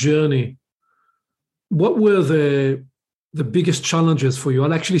this journey, what were the biggest challenges for you?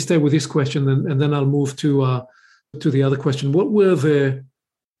 I'll actually stay with this question and then I'll move to the other question. What were the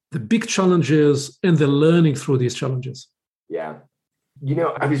big challenges and the learning through these challenges? Yeah.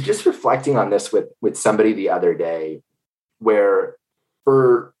 I was just reflecting on this with somebody the other day, where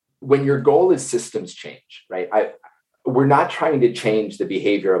when your goal is systems change, right? We're not trying to change the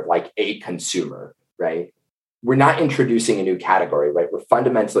behavior of like a consumer, right? We're not introducing a new category, right? We're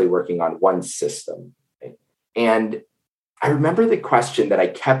fundamentally working on one system, right? And I remember the question that I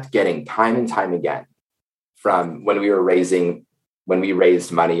kept getting time and time again from when we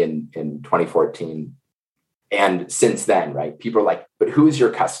raised money in 2014. And since then, right, people are like, but who is your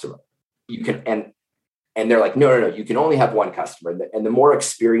customer? You can, and they're like, no, you can only have one customer. And the more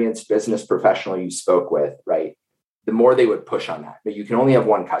experienced business professional you spoke with, right, the more they would push on that. But you can only have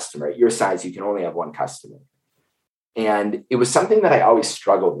one customer. At your size, you can only have one customer. And it was something that I always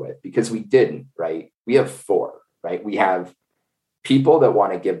struggled with because we didn't, right? We have 4, right? We have people that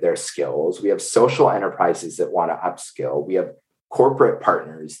want to give their skills. We have social enterprises that want to upskill. We have corporate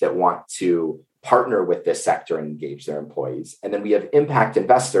partners that want to partner with this sector and engage their employees. And then we have impact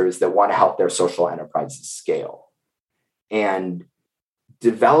investors that want to help their social enterprises scale. And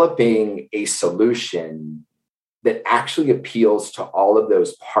developing a solution that actually appeals to all of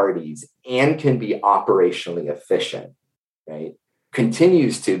those parties and can be operationally efficient, right,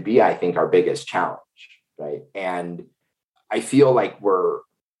 continues to be, I think, our biggest challenge, right? And I feel like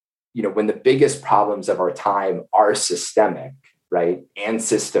when the biggest problems of our time are systemic, right, and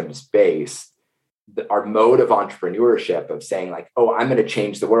systems-based, our mode of entrepreneurship of saying like, oh, I'm going to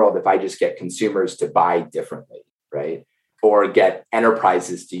change the world if I just get consumers to buy differently, right? Or get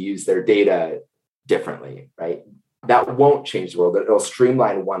enterprises to use their data differently, right? That won't change the world. It'll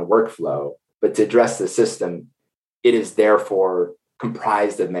streamline one workflow, but to address the system, it is therefore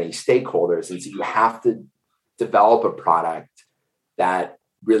comprised of many stakeholders. And so you have to develop a product that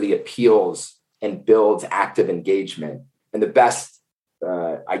really appeals and builds active engagement. And the best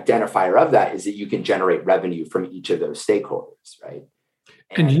identifier of that is that you can generate revenue from each of those stakeholders, right?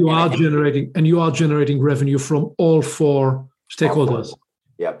 And you are generating revenue from all 4 stakeholders.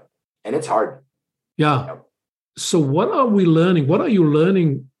 Yep. And it's hard. Yeah. Yep. So what are we learning? What are you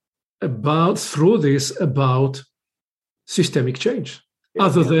learning through this about systemic change? Yeah.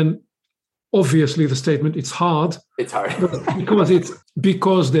 Other than obviously the statement, it's hard. It's hard.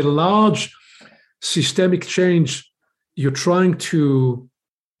 because the large systemic change you're trying to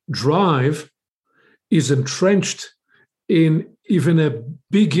drive is entrenched in even a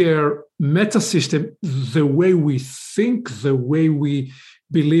bigger meta system, the way we think, the way we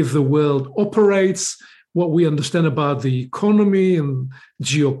believe the world operates, what we understand about the economy and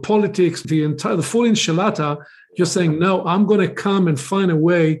geopolitics, the full enchilada. You're saying, no, I'm going to come and find a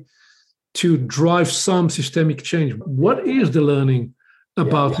way to drive some systemic change. What is the learning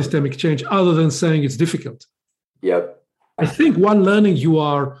about systemic change other than saying it's difficult? Yep. I think one learning you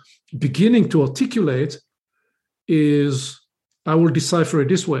are beginning to articulate is, I will decipher it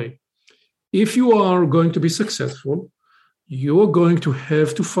this way. If you are going to be successful, you're going to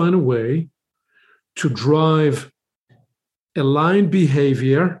have to find a way to drive aligned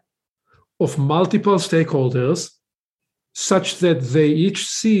behavior of multiple stakeholders such that they each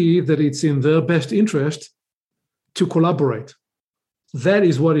see that it's in their best interest to collaborate. That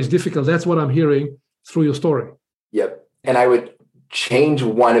is what is difficult. That's what I'm hearing through your story. Yep. And I would change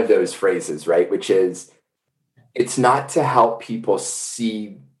one of those phrases, right? Which is, it's not to help people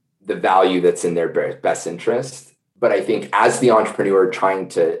see the value that's in their best interest. But I think as the entrepreneur trying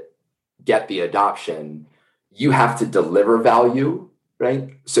to get the adoption, you have to deliver value, right?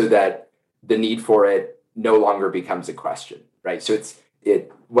 So that the need for it no longer becomes a question, right? So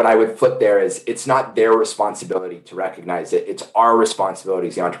what I would flip there is, it's not their responsibility to recognize it. It's our responsibility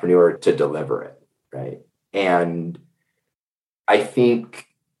as the entrepreneur to deliver it, right? And I think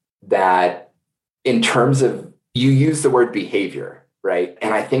that in terms of, you use the word behavior, right?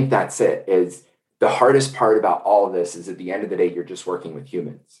 And I think that's it, is the hardest part about all of this is at the end of the day, you're just working with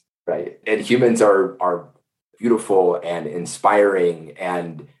humans, right? And humans are beautiful and inspiring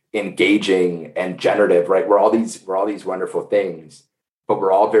and engaging and generative, right? We're all these wonderful things, but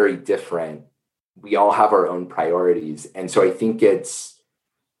we're all very different. We all have our own priorities. And so I think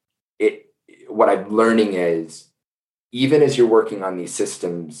what I'm learning is, even as you're working on these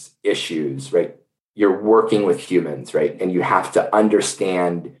systems issues, right, you're working with humans, right? And you have to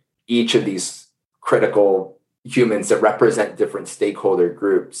understand each of these critical humans that represent different stakeholder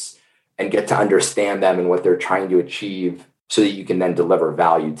groups and get to understand them and what they're trying to achieve so that you can then deliver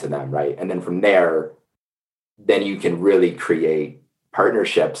value to them, right? And then from there, then you can really create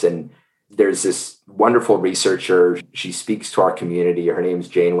partnerships. And there's this wonderful researcher, she speaks to our community. Her name's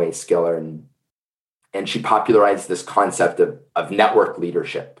Janeway Skiller, and she popularized this concept of network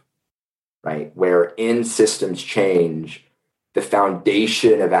leadership, right? Where in systems change, the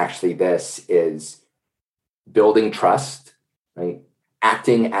foundation of actually this is building trust, right?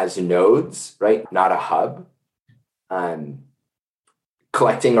 Acting as nodes, right? Not a hub.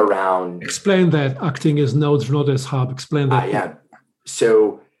 Collecting around. Explain that, acting as nodes, not as hub. Explain that. Yeah.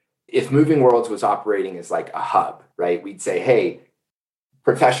 So if Moving Worlds was operating as like a hub, right? We'd say, hey,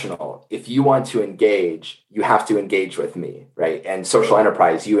 professional, if you want to engage, you have to engage with me, right? And social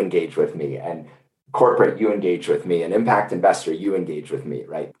enterprise, you engage with me. And corporate, you engage with me. And impact investor, you engage with me,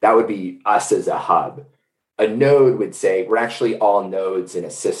 right? That would be us as a hub. A node would say, we're actually all nodes in a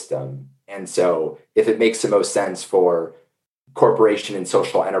system. And so if it makes the most sense for corporation and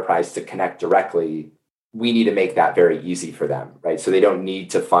social enterprise to connect directly, we need to make that very easy for them, right? So they don't need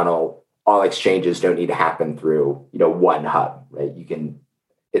to funnel, all exchanges don't need to happen through, one hub, right?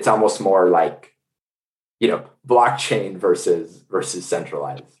 It's almost more like, blockchain versus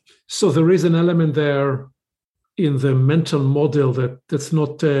centralized. So there is an element there in the mental model that's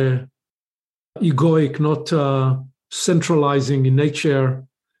not egoic, not centralizing in nature,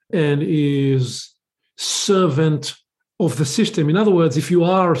 and is servant of the system. In other words, if you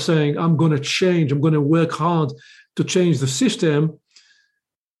are saying, I'm going to change, I'm going to work hard to change the system,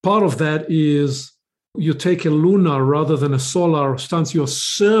 part of that is you take a lunar rather than a solar stance. You're a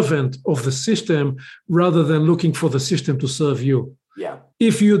servant of the system rather than looking for the system to serve you. Yeah.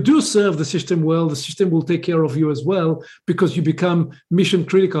 If you do serve the system well, the system will take care of you as well because you become mission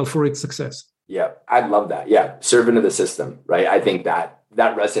critical for its success. Yeah, I'd love that. Yeah, servant of the system, right? I think that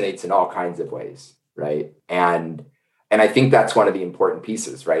resonates in all kinds of ways, right? And I think that's one of the important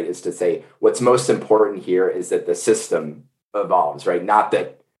pieces, right? Is to say what's most important here is that the system evolves, right? Not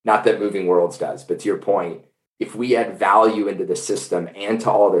that Moving Worlds does, but to your point, if we add value into the system and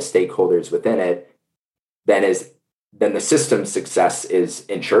to all the stakeholders within it, then the system's success is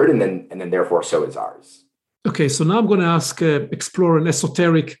ensured, and then therefore so is ours. Okay, so now I'm going to explore an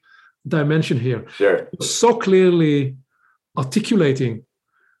esoteric dimension here. Sure. So clearly articulating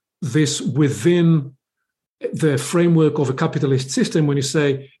this within the framework of a capitalist system when you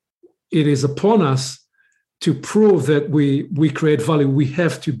say it is upon us to prove that we create value, we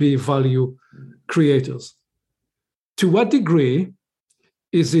have to be value creators. To what degree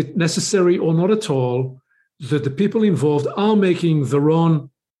is it necessary or not at all that the people involved are making their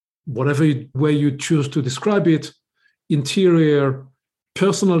own, whatever way you choose to describe it, interior,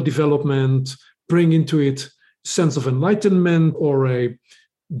 personal development, bring into it sense of enlightenment or a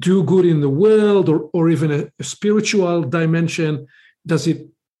do good in the world or even a spiritual dimension? Does it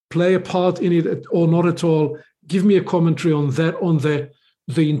play a part in it or not at all? Give me a commentary on that, on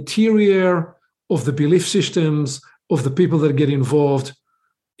the interior of the belief systems of the people that get involved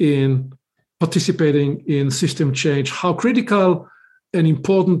in participating in system change. How critical and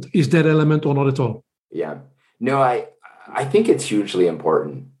important is that element or not at all? Yeah, no, I think it's hugely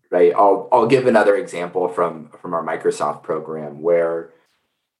important, right? I'll give another example from our Microsoft program where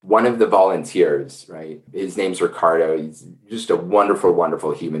one of the volunteers, right, his name's Ricardo, he's just a wonderful,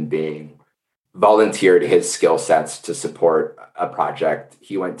 wonderful human being, volunteered his skill sets to support a project.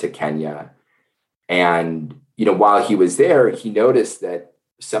 He went to Kenya. And, while he was there, he noticed that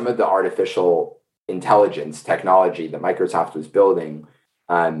some of the artificial intelligence technology that Microsoft was building,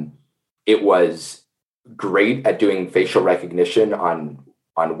 it was great at doing facial recognition on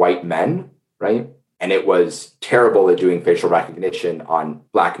white men, right? And it was terrible at doing facial recognition on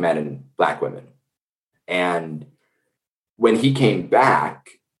Black men and Black women. And when he came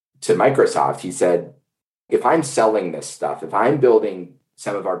back to Microsoft, he said, if I'm selling this stuff, if I'm building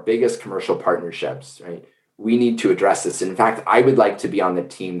some of our biggest commercial partnerships, right, we need to address this. In fact, I would like to be on the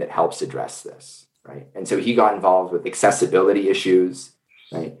team that helps address this, right? And so he got involved with accessibility issues,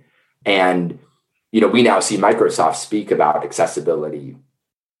 right? And, we now see Microsoft speak about accessibility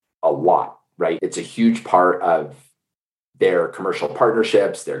a lot, right? It's a huge part of their commercial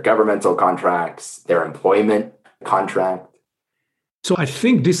partnerships, their governmental contracts, their employment contract. So I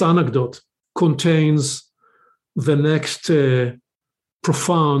think this anecdote contains the next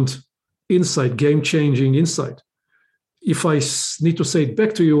profound insight, game-changing insight. If I need to say it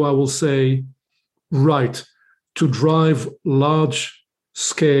back to you, I will say right to drive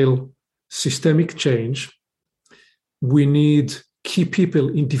large-scale systemic change, we need key people,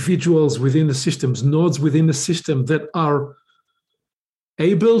 individuals within the systems, nodes within the system that are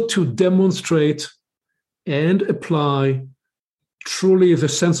able to demonstrate and apply truly the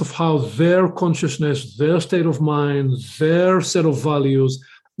sense of how their consciousness, their state of mind, their set of values,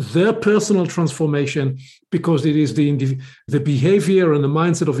 their personal transformation, because it is the behavior and the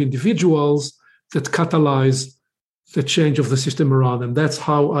mindset of individuals that catalyze the change of the system around them. That's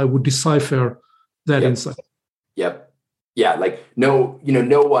how I would decipher that insight. Yep. Yeah. Like no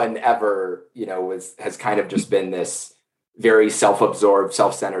one ever, has kind of just been this very self-absorbed,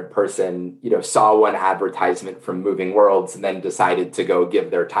 self-centered person, saw one advertisement from Moving Worlds and then decided to go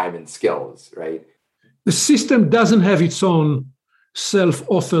give their time and skills, right? The system doesn't have its own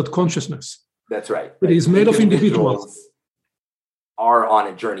self-authored consciousness. That's right. It is made of individuals. Are on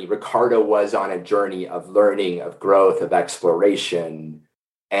a journey. Ricardo was on a journey of learning, of growth, of exploration,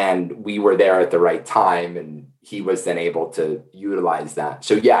 and we were there at the right time, and he was then able to utilize that.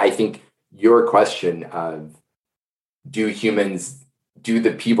 So yeah, I think your question of do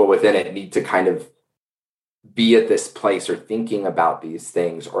the people within it need to kind of be at this place or thinking about these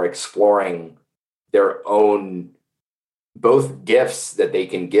things or exploring their own both gifts that they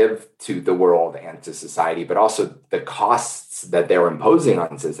can give to the world and to society, but also the costs that they're imposing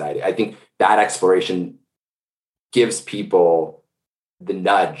on society. I think that exploration gives people the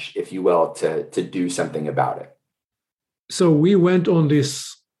nudge, if you will, to do something about it. So we went on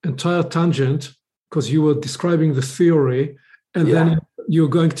this entire tangent because you were describing the theory, and then you're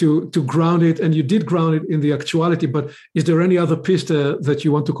going to ground it, and you did ground it in the actuality. But is there any other piece that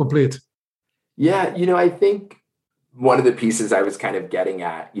you want to complete? Yeah, I think one of the pieces I was kind of getting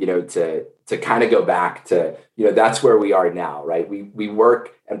at, to kind of go back to, that's where we are now, right? We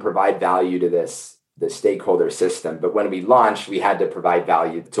work and provide value to the stakeholder system, but when we launched, we had to provide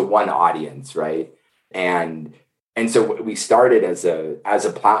value to one audience, right? And so we started as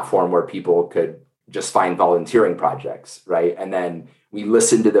a platform where people could just find volunteering projects, right? And then we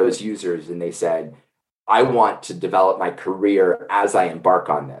listened to those users and they said, I want to develop my career as I embark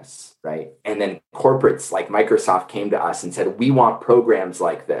on this, right? And then corporates like Microsoft came to us and said, we want programs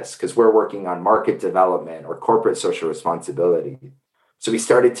like this because we're working on market development or corporate social responsibility. So we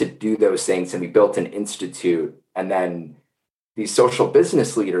started to do those things and we built an institute. And then these social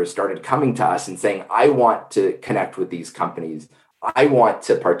business leaders started coming to us and saying, I want to connect with these companies. I want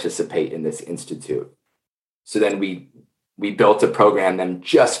to participate in this institute. So then we built a program then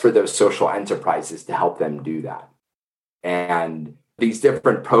just for those social enterprises to help them do that. And these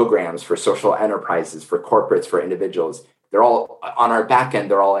different programs for social enterprises, for corporates, for individuals, they're all on our back end,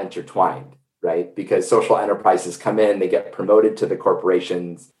 they're all intertwined, right? Because social enterprises come in, they get promoted to the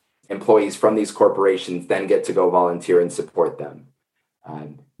corporations. Employees from these corporations then get to go volunteer and support them.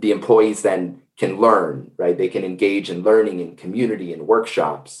 The employees then can learn, right? They can engage in learning in community and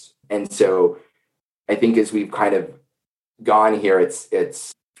workshops. And so I think as we've kind of gone here,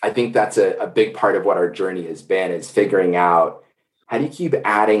 I think that's a big part of what our journey has been, is figuring out how do you keep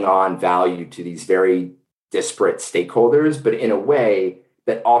adding on value to these very disparate stakeholders, but in a way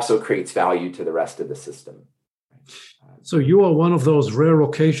that also creates value to the rest of the system. So you are one of those rare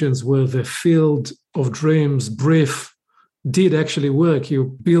occasions where the field of dreams brief did actually work.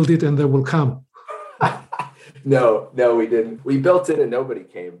 You build it and they will come. No, we didn't. We built it and nobody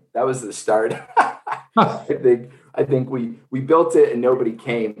came. That was the start. I think we built it and nobody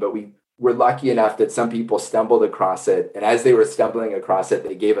came, but we were lucky enough that some people stumbled across it. And as they were stumbling across it,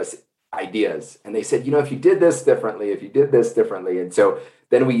 they gave us ideas. And they said, if you did this differently, And so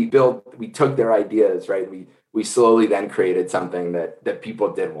then we took their ideas, right? We slowly then created something that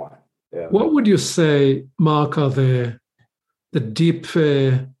people did want. Yeah. What would you say, Mark, are the deep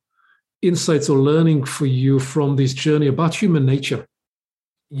insights or learning for you from this journey about human nature?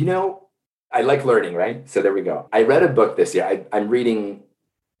 I like learning, right? So there we go. I read a book this year. I'm reading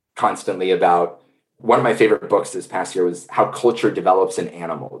constantly about, one of my favorite books this past year was How Culture Develops in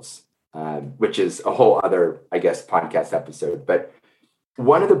Animals, which is a whole other, I guess, podcast episode. But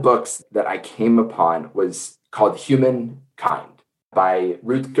one of the books that I came upon was called Humankind by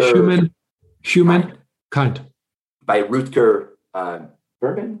Rutger. Humankind. By Rutger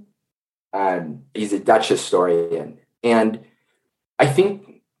Bregman. He's a Dutch historian. And I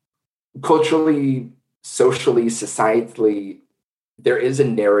think culturally, socially, societally, there is a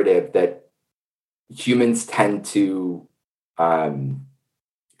narrative that humans tend to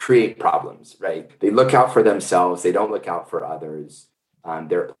create problems, right? They look out for themselves. They don't look out for others.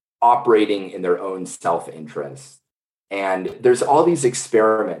 They're operating in their own self-interest. And there's all these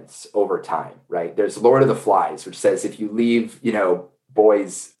experiments over time, right? There's Lord of the Flies, which says if you leave,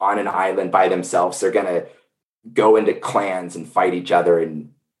 boys on an island by themselves, they're going to go into clans and fight each other.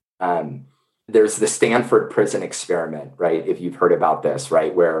 And there's the Stanford prison experiment, right? If you've heard about this,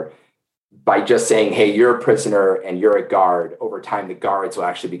 right? Where by just saying, hey, you're a prisoner and you're a guard, over time, the guards will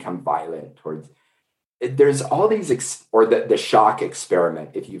actually become violent towards. There's all these, or the shock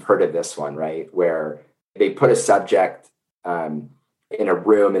experiment, if you've heard of this one, right? Where they put a subject in a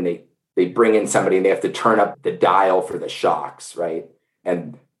room and they bring in somebody and they have to turn up the dial for the shocks, right?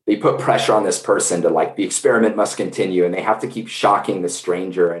 And they put pressure on this person to the experiment must continue, and they have to keep shocking the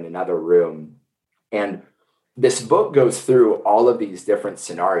stranger in another room. And this book goes through all of these different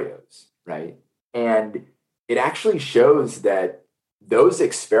scenarios, right? And it actually shows that those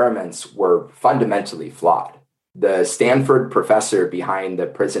experiments were fundamentally flawed. The Stanford professor behind the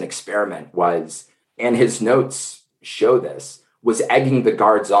prison experiment and his notes show this, was egging the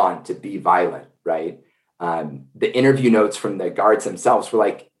guards on to be violent, right? The interview notes from the guards themselves were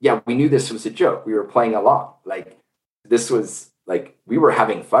like, yeah, we knew this was a joke. We were playing along. We were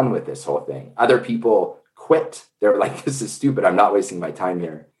having fun with this whole thing. Other people quit. They were like, this is stupid. I'm not wasting my time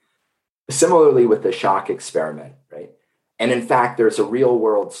here. Similarly with the shock experiment, right? And in fact, there's a real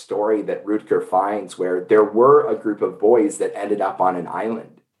world story that Rutger finds where there were a group of boys that ended up on an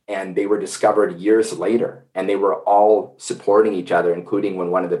island. And they were discovered years later, and they were all supporting each other, including when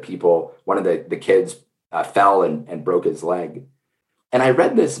one of the kids fell and broke his leg. And I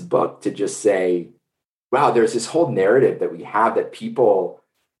read this book to just say, wow, there's this whole narrative that we have that people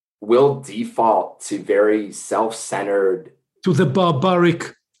will default to very self-centered. To the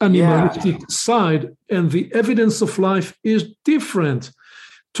barbaric, animalistic side, and the evidence of life is different.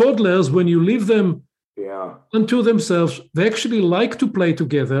 Toddlers, when you leave them unto themselves, they actually like to play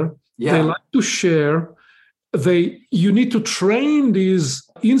together. They like to share. You need to train these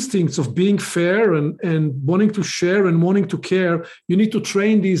instincts of being fair and wanting to share and wanting to care. You need to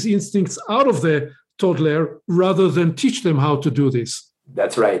train these instincts out of the toddler rather than teach them how to do this.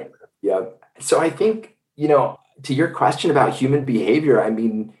 That's right. Yeah. So I think, to your question about human behavior, I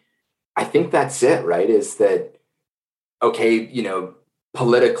think that's it, right? Is that, okay,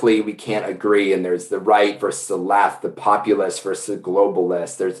 politically, we can't agree, and there's the right versus the left, the populist versus the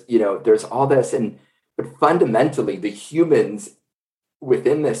globalist. There's all this, but fundamentally, the humans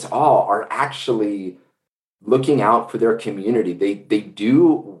within this all are actually looking out for their community. They do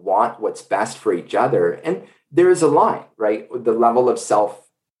want what's best for each other, and there is a line, right? The level of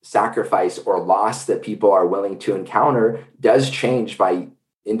self-sacrifice or loss that people are willing to encounter does change by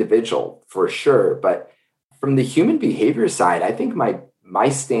individual, for sure. But from the human behavior side, I think my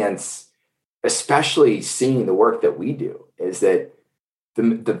stance, especially seeing the work that we do, is that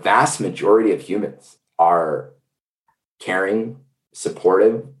the vast majority of humans are caring,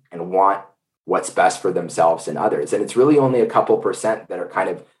 supportive, and want what's best for themselves and others. And it's really only a couple percent that are kind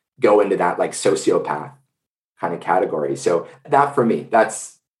of go into that sociopath kind of category. So that for me,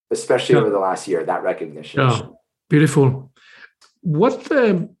 that's especially over the last year, that recognition. Yeah, beautiful. What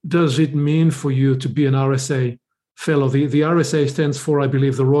does it mean for you to be an RSA fellow? The RSA stands for, I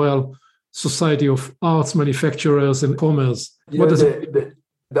believe, the Royal Society of Arts, Manufacturers and Commerce. The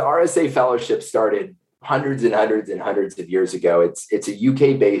RSA Fellowship started hundreds and hundreds and hundreds of years ago. It's a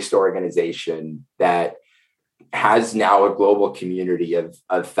UK-based organization that has now a global community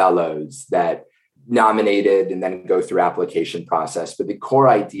of fellows that nominated and then go through application process. But the core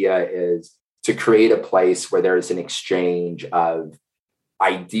idea is to create a place where there's an exchange of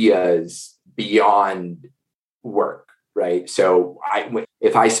ideas beyond work, right? So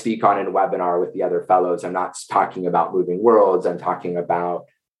if I speak on a webinar with the other fellows, I'm not talking about moving worlds. I'm talking about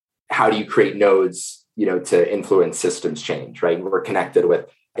how do you create nodes, to influence systems change, right? We're connected with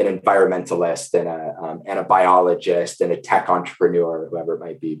an environmentalist and a biologist and a tech entrepreneur, whoever it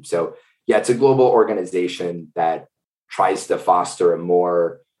might be. So yeah, it's a global organization that tries to foster a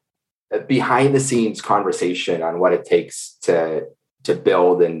more behind the scenes conversation on what it takes to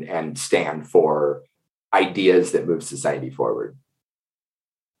build and stand for ideas that move society forward.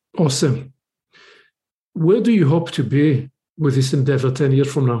 Awesome. Where do you hope to be with this endeavor 10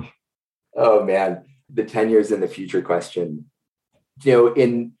 years from now? Oh man, the 10 years in the future question.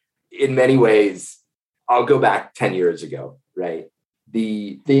 In many ways, I'll go back 10 years ago, right?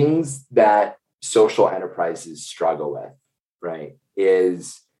 The things that social enterprises struggle with, right,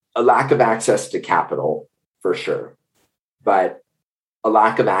 is a lack of access to capital, for sure, but a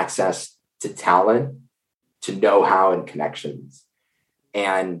lack of access to talent, to know-how and connections.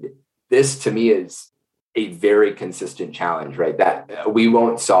 And this, to me, is a very consistent challenge, right? That we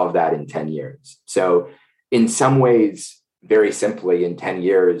won't solve that in 10 years. So in some ways, very simply, in 10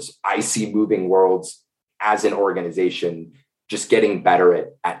 years, I see Moving Worlds as an organization just getting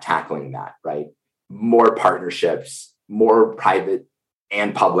better at tackling that, right? More partnerships, more private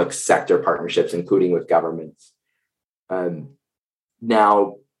and public sector partnerships, including with governments.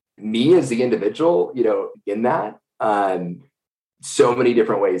 Now, me as the individual, in that, so many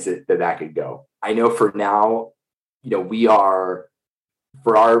different ways that could go. I know for now, we are,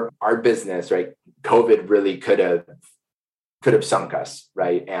 for our business, right? COVID really could have sunk us,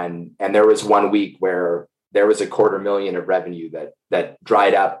 right? And there was 1 week where there was $250,000 of revenue that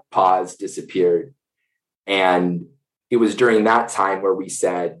dried up, paused, disappeared. And it was during that time where we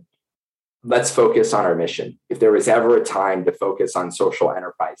said, let's focus on our mission. If there was ever a time to focus on social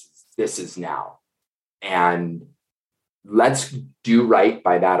enterprises, this is now. And let's do right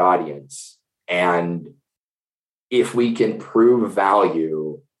by that audience. And if we can prove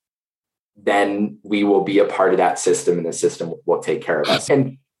value, then we will be a part of that system, and the system will take care of us.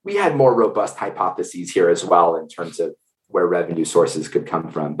 And we had more robust hypotheses here as well in terms of where revenue sources could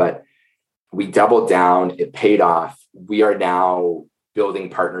come from. But we doubled down, it paid off. We are now building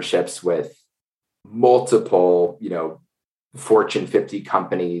partnerships with multiple, Fortune 50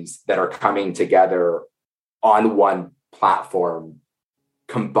 companies that are coming together on one platform,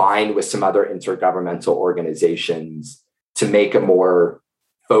 combined with some other intergovernmental organizations to make a more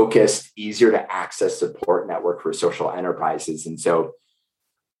focused, easier to access support network for social enterprises. And so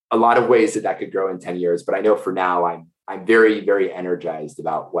a lot of ways that could grow in 10 years, but I know for now I'm very, very energized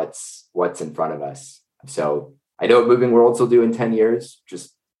about what's in front of us. So I know what Moving Worlds will do in 10 years,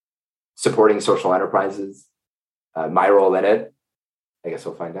 just supporting social enterprises. My role in it, I guess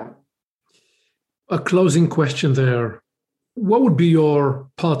we'll find out. A closing question there. What would be your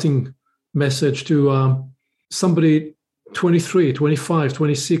parting message to somebody 23, 25,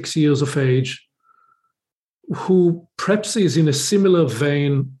 26 years of age who perhaps is in a similar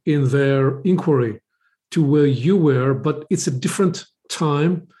vein in their inquiry to where you were, but it's a different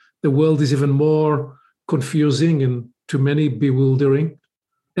time. The world is even more confusing and to many bewildering,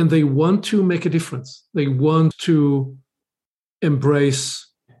 and they want to make a difference. They want to embrace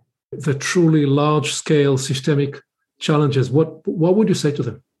the truly large-scale systemic challenges. What would you say to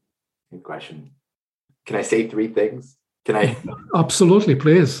them? Good question. Can I say 3 things? Can I? Absolutely,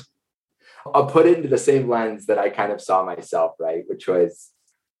 please. I'll put it into the same lens that I kind of saw myself, right? Which was,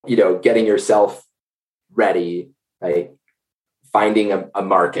 getting yourself ready, right? Finding a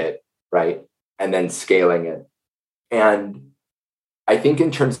market, right? And then scaling it. And I think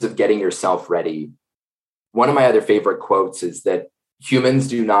in terms of getting yourself ready, one of my other favorite quotes is that humans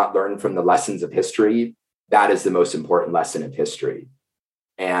do not learn from the lessons of history. That is the most important lesson of history.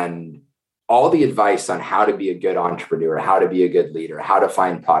 And all the advice on how to be a good entrepreneur, how to be a good leader, how to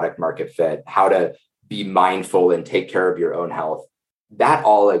find product market fit, how to be mindful and take care of your own health, that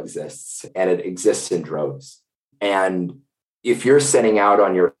all exists, and it exists in droves. And if you're setting out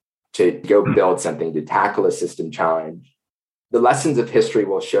to go build something, to tackle a system challenge, the lessons of history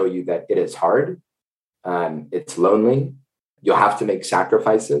will show you that it is hard. It's lonely. You'll have to make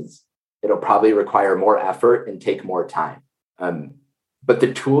sacrifices. It'll probably require more effort and take more time. But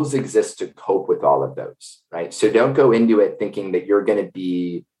the tools exist to cope with all of those, right? So don't go into it thinking that you're going to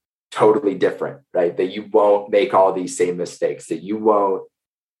be totally different, right? That you won't make all these same mistakes, that you won't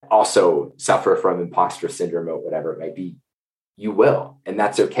also suffer from imposter syndrome or whatever it might be. You will, and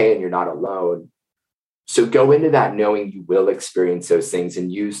that's okay, and you're not alone. So go into that knowing you will experience those things,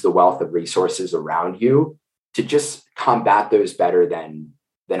 and use the wealth of resources around you to just combat those better than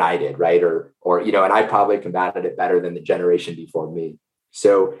I did, right? Or and I probably combated it better than the generation before me.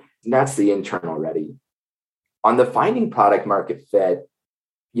 So that's the internal ready. On the finding product market fit,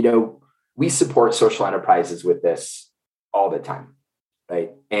 we support social enterprises with this all the time,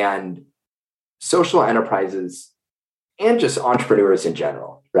 right? And social enterprises and just entrepreneurs in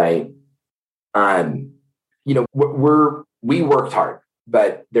general, right? We worked hard,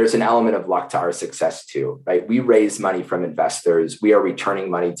 but there's an element of luck to our success too, right? We raise money from investors. We are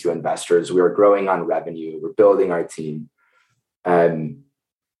returning money to investors. We are growing on revenue. We're building our team.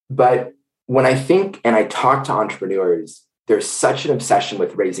 But when I think and I talk to entrepreneurs, there's such an obsession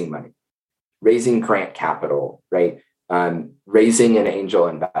with raising money, raising grant capital, right? Raising an angel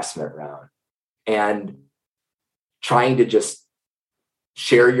investment round, and trying to just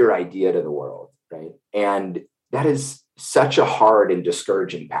share your idea to the world, right? And that is such a hard and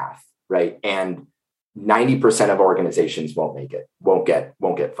discouraging path, right? And 90% of organizations won't make it, won't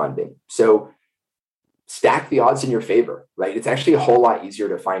get funding. So stack the odds in your favor, right? It's actually a whole lot easier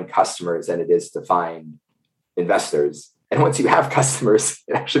to find customers than it is to find investors. And once you have customers,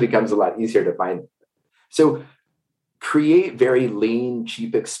 it actually becomes a lot easier to find So create very lean,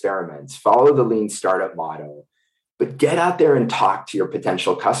 cheap experiments, follow the lean startup model, but get out there and talk to your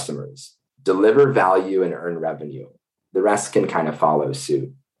potential customers, deliver value and earn revenue. The rest can kind of follow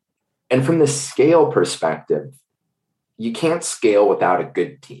suit. And from the scale perspective, you can't scale without a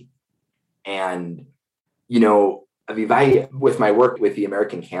good team. And, Aviv, with my work with the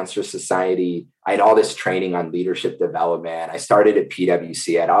American Cancer Society, I had all this training on leadership development. I started at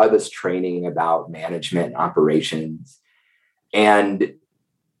PwC. I had all this training about management and operations. And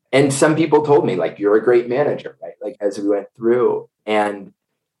some people told me, like, you're a great manager, right? Like, as we went through. And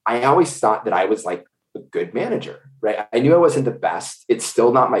I always thought that I was like a good manager, right? I knew I wasn't the best. It's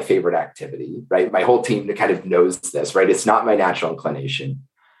still not my favorite activity, right? My whole team kind of knows this, right? It's not my natural inclination.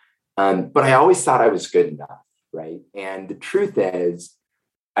 But I always thought I was good enough, right? And the truth is,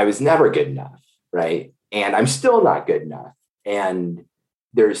 I was never good enough, right? And I'm still not good enough. And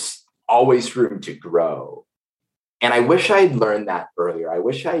there's always room to grow. And I wish I had learned that earlier. I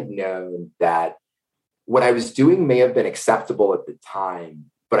wish I had known that what I was doing may have been acceptable at the time,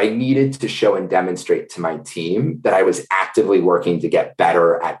 but I needed to show and demonstrate to my team that I was actively working to get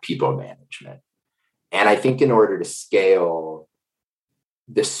better at people management. And I think in order to scale,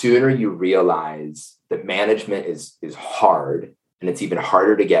 the sooner you realize that management is hard, and it's even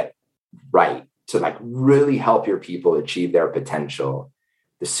harder to get right, to like really help your people achieve their potential,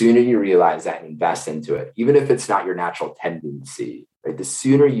 the sooner you realize that and invest into it, even if it's not your natural tendency, right? The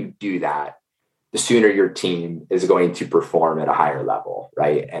sooner you do that, the sooner your team is going to perform at a higher level,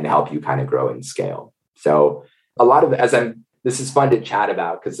 right? And help you kind of grow and scale. So a lot of, this is fun to chat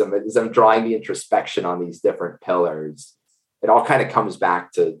about because as I'm drawing the introspection on these different pillars, it all kind of comes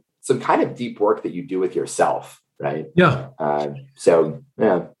back to some kind of deep work that you do with yourself, right? Yeah.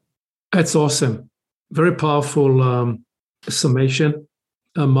 Yeah. That's awesome. Very powerful summation,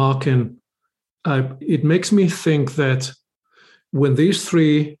 Mark. And it makes me think that when these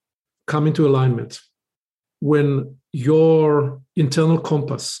three come into alignment, when your internal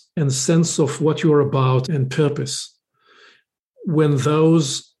compass and sense of what you're about and purpose, when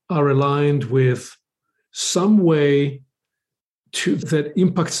those are aligned with some way that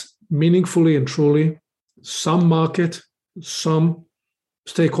impacts meaningfully and truly some market, some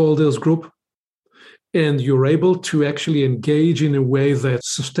stakeholders group, and you're able to actually engage in a way that's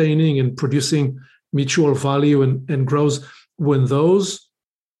sustaining and producing mutual value and grows, when those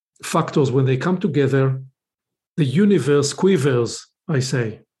factors, when they come together, the universe quivers, I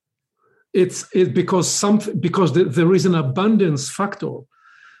say. It's because there is an abundance factor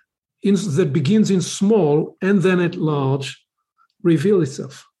that begins in small and then at large reveal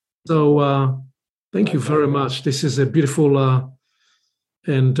itself. So thank you very much. This is a beautiful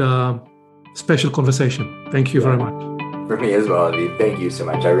and special conversation. Thank you very much. For me as well, Aviv. Thank you so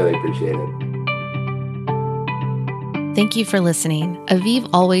much. I really appreciate it. Thank you for listening. Aviv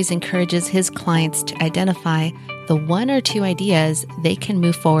always encourages his clients to identify the 1 or 2 ideas they can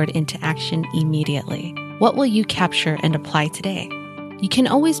move forward into action immediately. What will you capture and apply today? You can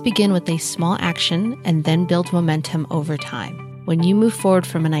always begin with a small action and then build momentum over time. When you move forward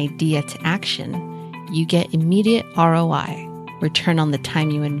from an idea to action, you get immediate ROI, return on the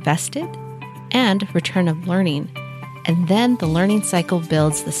time you invested, and return of learning. And then the learning cycle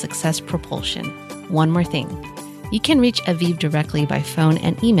builds the success propulsion. One more thing. You can reach Aviv directly by phone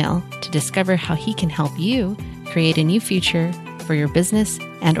and email to discover how he can help you create a new future for your business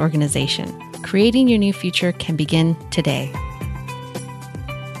and organization. Creating your new future can begin today.